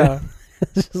 Yeah.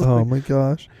 Oh, my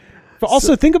gosh. But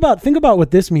also, think about what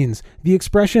this means. The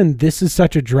expression "this is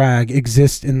such a drag"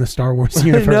 exists in the Star Wars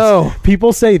universe. I know.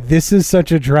 People say this is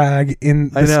such a drag in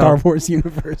the Star Wars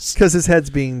universe because his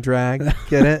head's being dragged.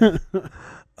 Get it?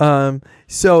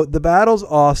 So the battle's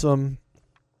awesome.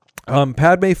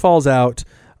 Padme falls out,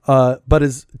 but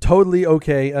is totally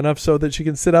okay enough so that she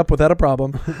can sit up without a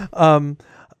problem.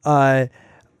 But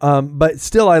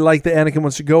still, I like that Anakin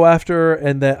wants to go after her,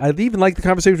 and that I even like the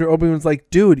conversation where Obi-Wan's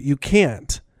like, "Dude, you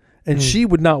can't." And she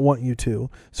would not want you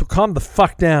to. So calm the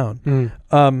fuck down.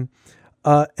 And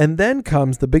then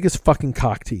comes the biggest fucking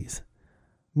cock tease.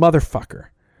 Motherfucker.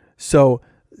 So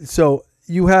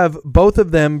you have both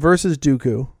of them versus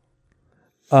Dooku.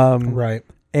 Right.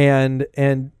 And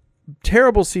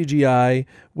terrible CGI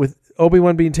with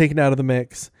Obi-Wan being taken out of the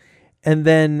mix. And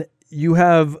then you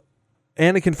have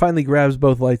Anakin finally grabs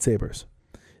both lightsabers.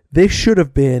 This should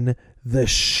have been the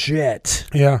shit.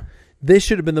 Yeah. This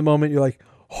should have been the moment you're like,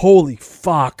 holy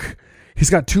fuck. He's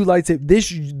got two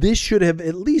lightsabers. This should have,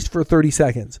 at least for 30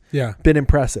 seconds, been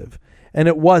impressive. And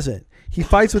it wasn't. He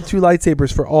fights with two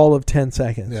lightsabers for all of 10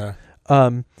 seconds. Yeah.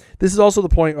 This is also the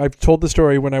point, I've told the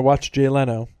story when I watched Jay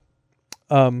Leno,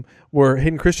 where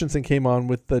Hayden Christensen came on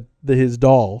with his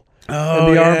doll. Oh,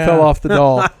 and the arm fell off the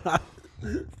doll.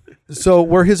 So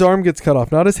where his arm gets cut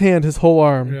off, not his hand, his whole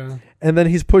arm. Yeah. And then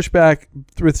he's pushed back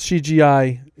with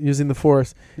CGI using the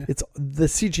Force. It's the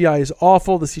CGI is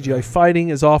awful. The CGI fighting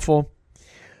is awful,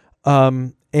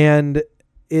 and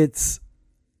it's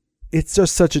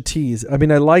just such a tease. I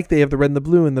mean, I like they have the red and the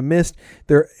blue and the mist.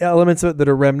 There are elements of it that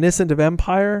are reminiscent of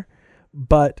Empire,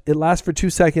 but it lasts for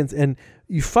 2 seconds, and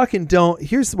you fucking don't.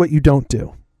 Here's what you don't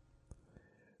do.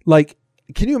 Like,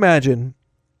 can you imagine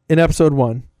in Episode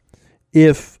 1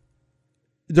 if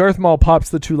Darth Maul pops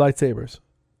the two lightsabers?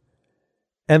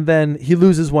 And then he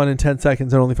loses one in 10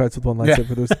 seconds and only fights with one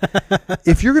lightsaber. Yeah.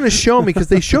 If you're going to show me, because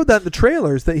they showed that in the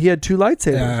trailers, that he had two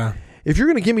lightsabers. Yeah. If you're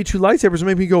going to give me two lightsabers,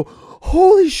 maybe you go,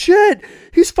 holy shit,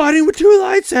 he's fighting with two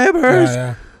lightsabers.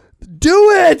 Yeah.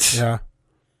 Do it. Yeah.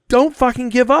 Don't fucking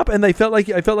give up. And I felt like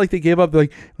they gave up. They're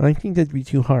like, I think that'd be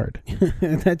too hard.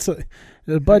 The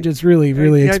budget's really,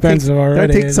 really expensive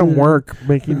already. That takes some work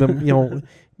making them,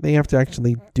 they have to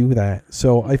actually do that.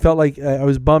 So I felt like I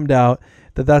was bummed out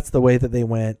that's the way that they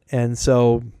went. And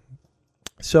so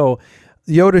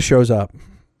Yoda shows up.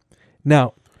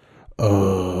 Now,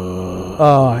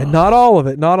 not all of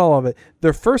it.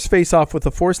 Their first face off with the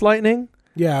Force lightning.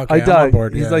 Yeah, okay, I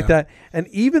dug. He's like that. And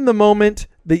even the moment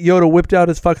that Yoda whipped out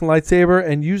his fucking lightsaber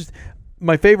and used,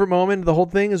 my favorite moment of the whole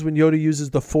thing is when Yoda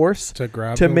uses the Force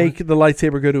to make the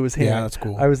lightsaber go to his hand. Yeah, that's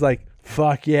cool. I was like,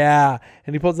 fuck yeah.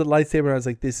 And he pulls the lightsaber and I was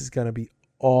like, this is going to be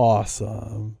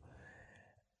awesome.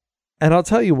 And I'll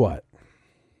tell you what.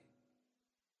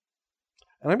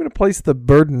 And I'm going to place the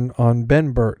burden on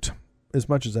Ben Burt as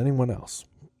much as anyone else.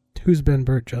 Who's Ben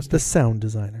Burt, Justin? The sound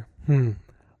designer.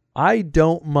 I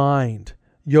don't mind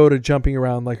Yoda jumping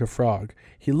around like a frog.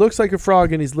 He looks like a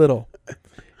frog and he's little.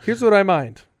 Here's what I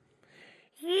mind.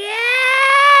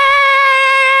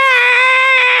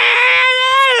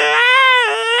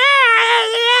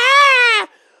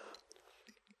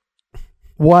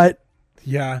 What?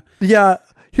 Yeah. Yeah.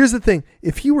 Here's the thing.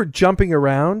 If he were jumping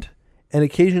around and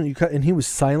occasionally you cut and he was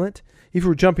silent, if he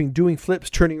were jumping, doing flips,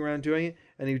 turning around, doing it,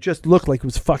 and he just looked like it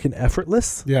was fucking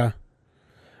effortless. Yeah.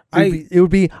 I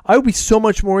would be so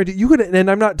much more into, you could,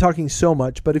 and I'm not talking so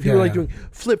much, but if you were like doing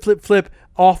flip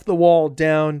off the wall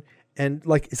down and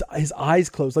like his eyes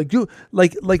closed,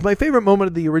 like my favorite moment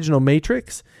of the original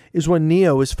Matrix is when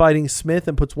Neo is fighting Smith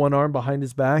and puts one arm behind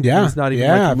his back. Yeah. And he's not even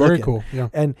like very looking. Cool. Yeah.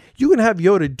 And you can have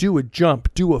Yoda do a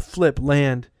jump, do a flip,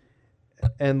 land,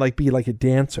 and like be like a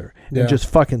dancer and just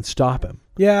fucking stop him.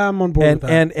 Yeah, I'm on board with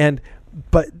that.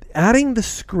 But adding the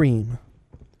scream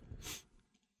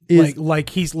like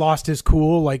he's lost his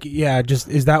cool. Like, yeah, just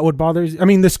is that what bothers? I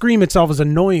mean, the scream itself is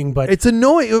annoying, but it's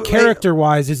annoying. Character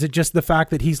wise, is it just the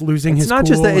fact that he's losing his? It's not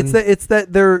just that. It's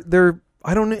that they're.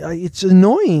 I don't know. It's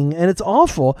annoying and it's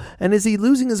awful. And is he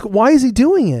losing his? Why is he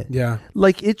doing it? Yeah.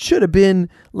 Like it should have been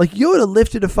like Yoda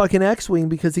lifted a fucking X-wing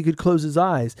because he could close his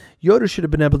eyes. Yoda should have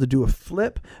been able to do a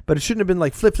flip, but it shouldn't have been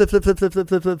like flip, flip, flip, flip, flip, flip,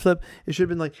 flip, flip, flip. It should have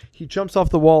been like he jumps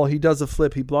off the wall, he does a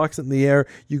flip, he blocks it in the air.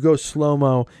 You go slow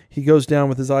mo. He goes down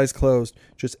with his eyes closed,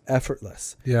 just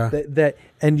effortless. Yeah. That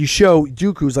and you show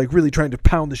Dooku's like really trying to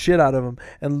pound the shit out of him,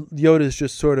 and Yoda's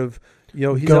just sort of he's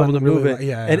able to move it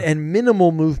and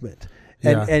minimal movement.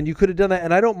 And you could have done that,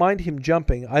 and I don't mind him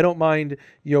jumping. I don't mind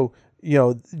going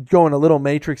a little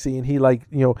Matrixy, and he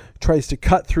tries to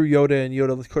cut through Yoda, and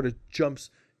Yoda sort of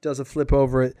jumps, does a flip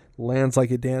over it, lands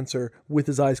like a dancer with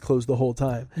his eyes closed the whole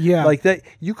time. Yeah, like that.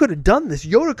 You could have done this.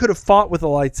 Yoda could have fought with a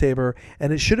lightsaber,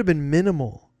 and it should have been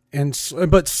minimal.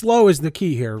 But slow is the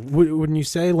key here, wouldn't you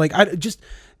say? Like here's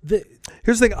the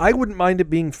thing. I wouldn't mind it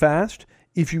being fast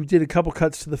if you did a couple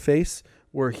cuts to the face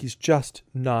where he's just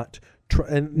not.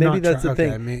 And maybe that's the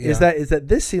thing is that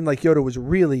this seemed like Yoda was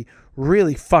really,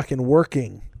 really fucking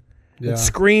working and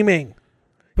screaming.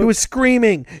 He was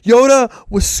screaming. Yoda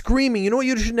was screaming. You know what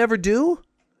Yoda should never do?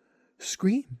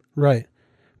 Scream. Right.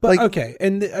 But okay.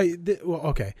 And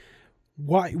okay.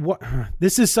 Why? What?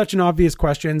 This is such an obvious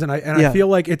question, and I feel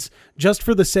like it's just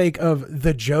for the sake of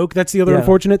the joke. That's the other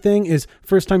unfortunate thing is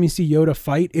first time you see Yoda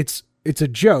fight, it's a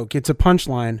joke. It's a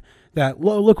punchline. That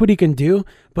look what he can do,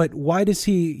 but why does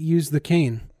he use the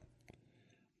cane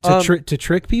to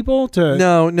trick people?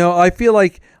 No. I feel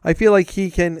like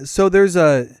he can. So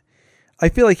I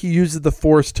feel like he uses the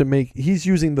Force to make. He's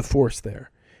using the Force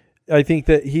there. I think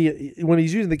that when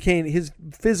he's using the cane, his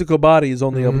physical body is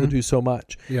only able to do so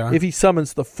much. Yeah. If he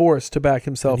summons the Force to back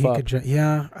himself up,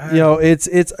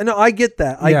 it's. No, I get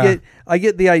that. I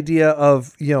get the idea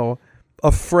of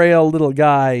a frail little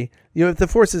guy. If the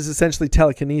Force is essentially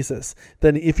telekinesis,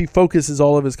 then if he focuses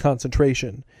all of his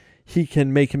concentration, he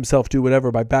can make himself do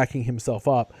whatever by backing himself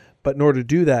up. But in order to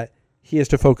do that, he has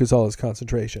to focus all his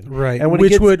concentration. Right. And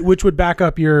which would back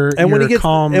up your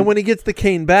calm. And when he gets the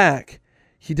cane back,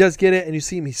 he does get it, and you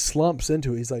see him, he slumps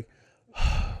into it. He's like,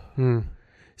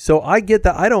 So I get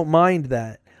that. I don't mind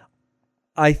that.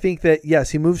 I think that,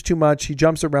 yes, he moves too much. He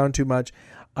jumps around too much.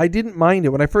 I didn't mind it.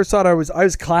 When I first saw it, I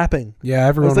was clapping. Yeah,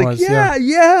 everyone was. Yeah,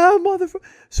 motherfucker.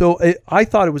 So I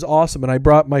thought it was awesome, and I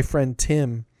brought my friend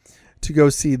Tim to go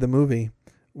see the movie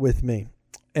with me.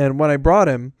 And when I brought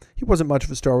him, he wasn't much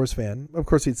of a Star Wars fan. Of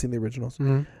course, he'd seen the originals.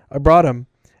 Mm-hmm. I brought him,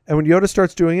 and when Yoda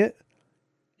starts doing it,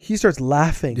 he starts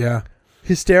laughing. Yeah.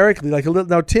 Hysterically, like a little.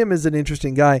 Now, Tim is an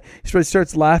interesting guy. He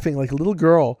starts laughing like a little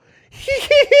girl.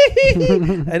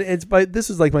 And this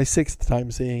is like my 6th time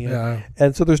seeing it,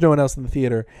 and so there's no one else in the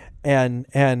theater,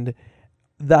 and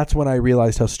that's when I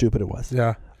realized how stupid it was.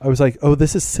 Yeah, I was like, oh,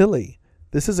 this is silly.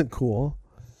 This isn't cool.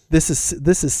 This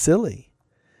is silly.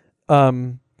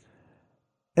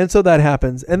 And so that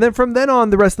happens, and then from then on,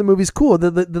 the rest of the movie's cool.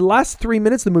 The last 3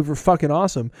 minutes of the movie were fucking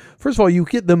awesome. First of all, you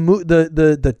get the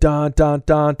don don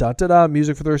don da da da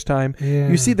music for the first time. Yeah.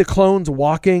 You see the clones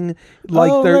walking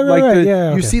like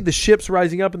you see the ships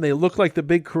rising up, and they look like the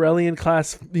big Corellian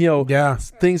class,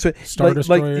 things. Star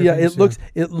Destroyer.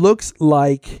 It looks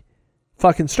like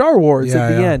fucking Star Wars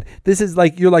at the end. This is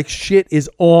like you're like shit is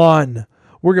on.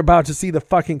 We're about to see the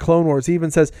fucking Clone Wars. He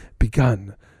even says,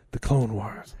 "Begun the Clone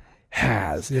Wars."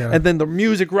 And then the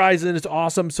music rises and it's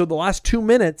awesome. So the last 2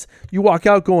 minutes you walk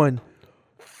out going,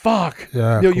 fuck.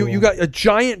 Cool. You got a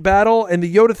giant battle and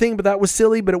the Yoda thing, but that was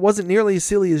silly, but it wasn't nearly as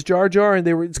silly as Jar Jar, and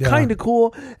it's kind of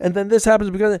cool. And then this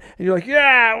happens because, and you're like,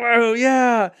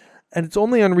 and it's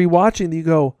only on rewatching that you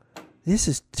go, this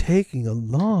is taking a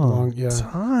long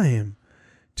time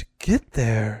to get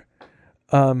there.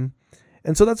 And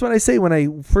so that's what I say when I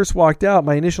first walked out,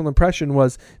 my initial impression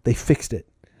was they fixed it.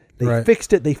 They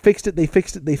fixed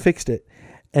it.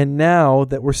 And now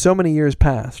that we're so many years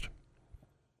past,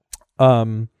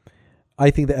 I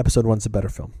think that episode 1's a better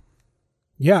film.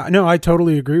 Yeah, no, I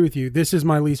totally agree with you. This is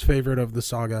my least favorite of the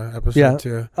saga, episode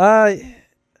 2. I'll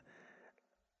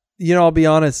be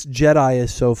honest, Jedi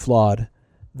is so flawed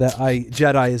that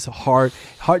Jedi is hard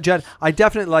Jedi. I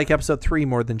definitely like episode 3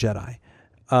 more than Jedi.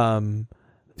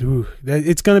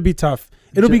 It's going to be tough.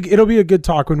 It'll be a good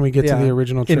talk when we get to the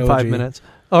original trilogy. In 5 minutes.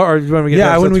 Or when we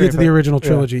get to the original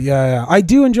trilogy. Yeah. I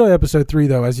do enjoy episode 3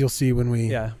 though, as you'll see when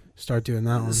we start doing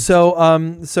that one. So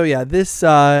this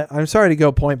I'm sorry to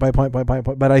go point by point,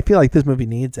 but I feel like this movie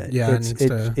needs it. Yeah,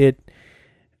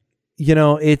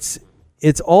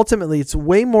 it's ultimately it's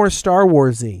way more Star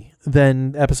Warsy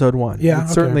than episode 1. Yeah, it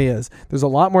certainly is. There's a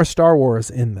lot more Star Wars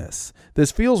in this.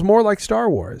 This feels more like Star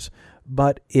Wars,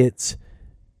 but it's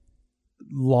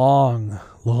long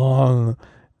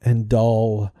and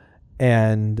dull,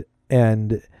 and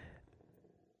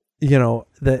you know,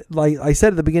 that, like I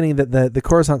said at the beginning, that the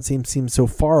Coruscant seems so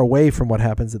far away from what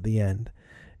happens at the end.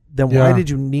 Then why did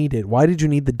you need it? Why did you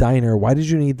need the diner? Why did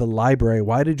you need the library?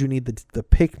 Why did you need the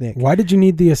picnic? Why did you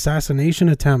need the assassination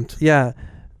attempt? Yeah,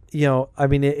 you know, I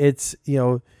mean, it's, you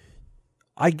know,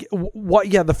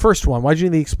 the first one. Why did you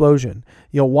need the explosion?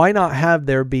 You know, why not have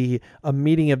there be a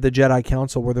meeting of the Jedi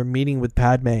Council where they're meeting with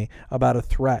Padme about a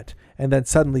threat, and then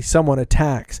suddenly someone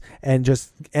attacks, and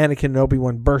just Anakin and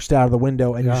Obi-Wan burst out of the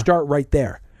window, and you start right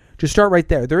there. Just start right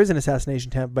there. There is an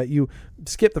assassination attempt, but you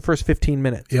skip the first 15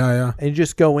 minutes. Yeah. And you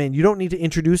just go in. You don't need to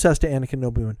introduce us to Anakin and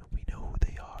Obi-Wan. We know who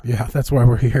they are. Yeah, that's why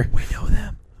we're here. We know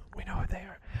them. We know who they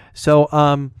are.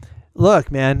 So,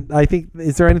 look, man, I think,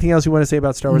 is there anything else you want to say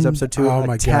about Star Wars Episode 2? Oh,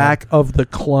 my Attack God. of the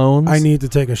Clones. I need to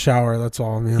take a shower. That's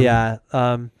all, man. Yeah.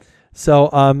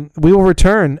 So we will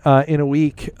return in a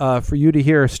week for you to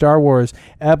hear Star Wars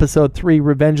Episode 3,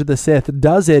 Revenge of the Sith.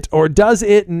 Does it or does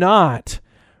it not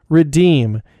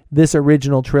redeem this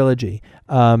original trilogy?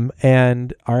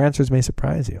 And our answers may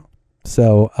surprise you.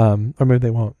 So, or maybe they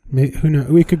won't. Who knows?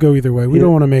 We could go either way. We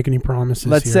don't want to make any promises.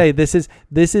 Let's here. say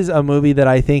this is a movie that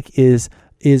I think is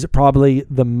probably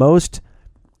the most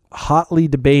hotly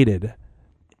debated,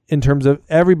 in terms of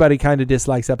everybody kind of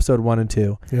dislikes episode 1 and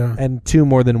 2, and 2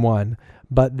 more than 1.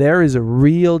 But there is a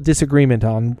real disagreement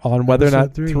on whether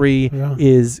Episode or not 3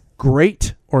 is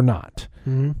great or not.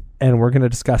 Mm-hmm. And we're going to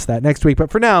discuss that next week.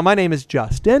 But for now, my name is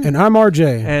Justin. And I'm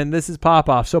RJ. And this is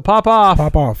Popoff. So Popoff.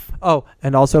 Popoff. Oh,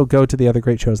 and also go to the other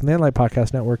great shows on the Endlight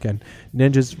Podcast Network and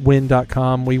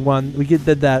ninjaswin.com. We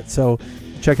did that. So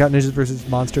check out Ninjas vs.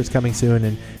 Monsters coming soon,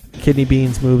 and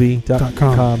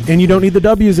kidneybeansmovie.com. And you don't need the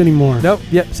W's anymore. Nope.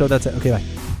 Yep. So that's it. Okay, bye.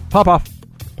 Popoff.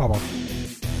 Popoff.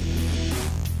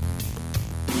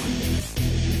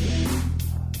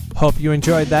 Hope you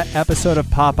enjoyed that episode of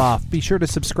Pop Off. Be sure to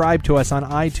subscribe to us on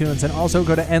iTunes, and also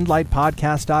go to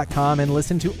endlightpodcast.com and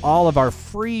listen to all of our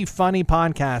free funny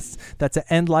podcasts. That's at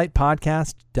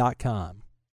endlightpodcast.com.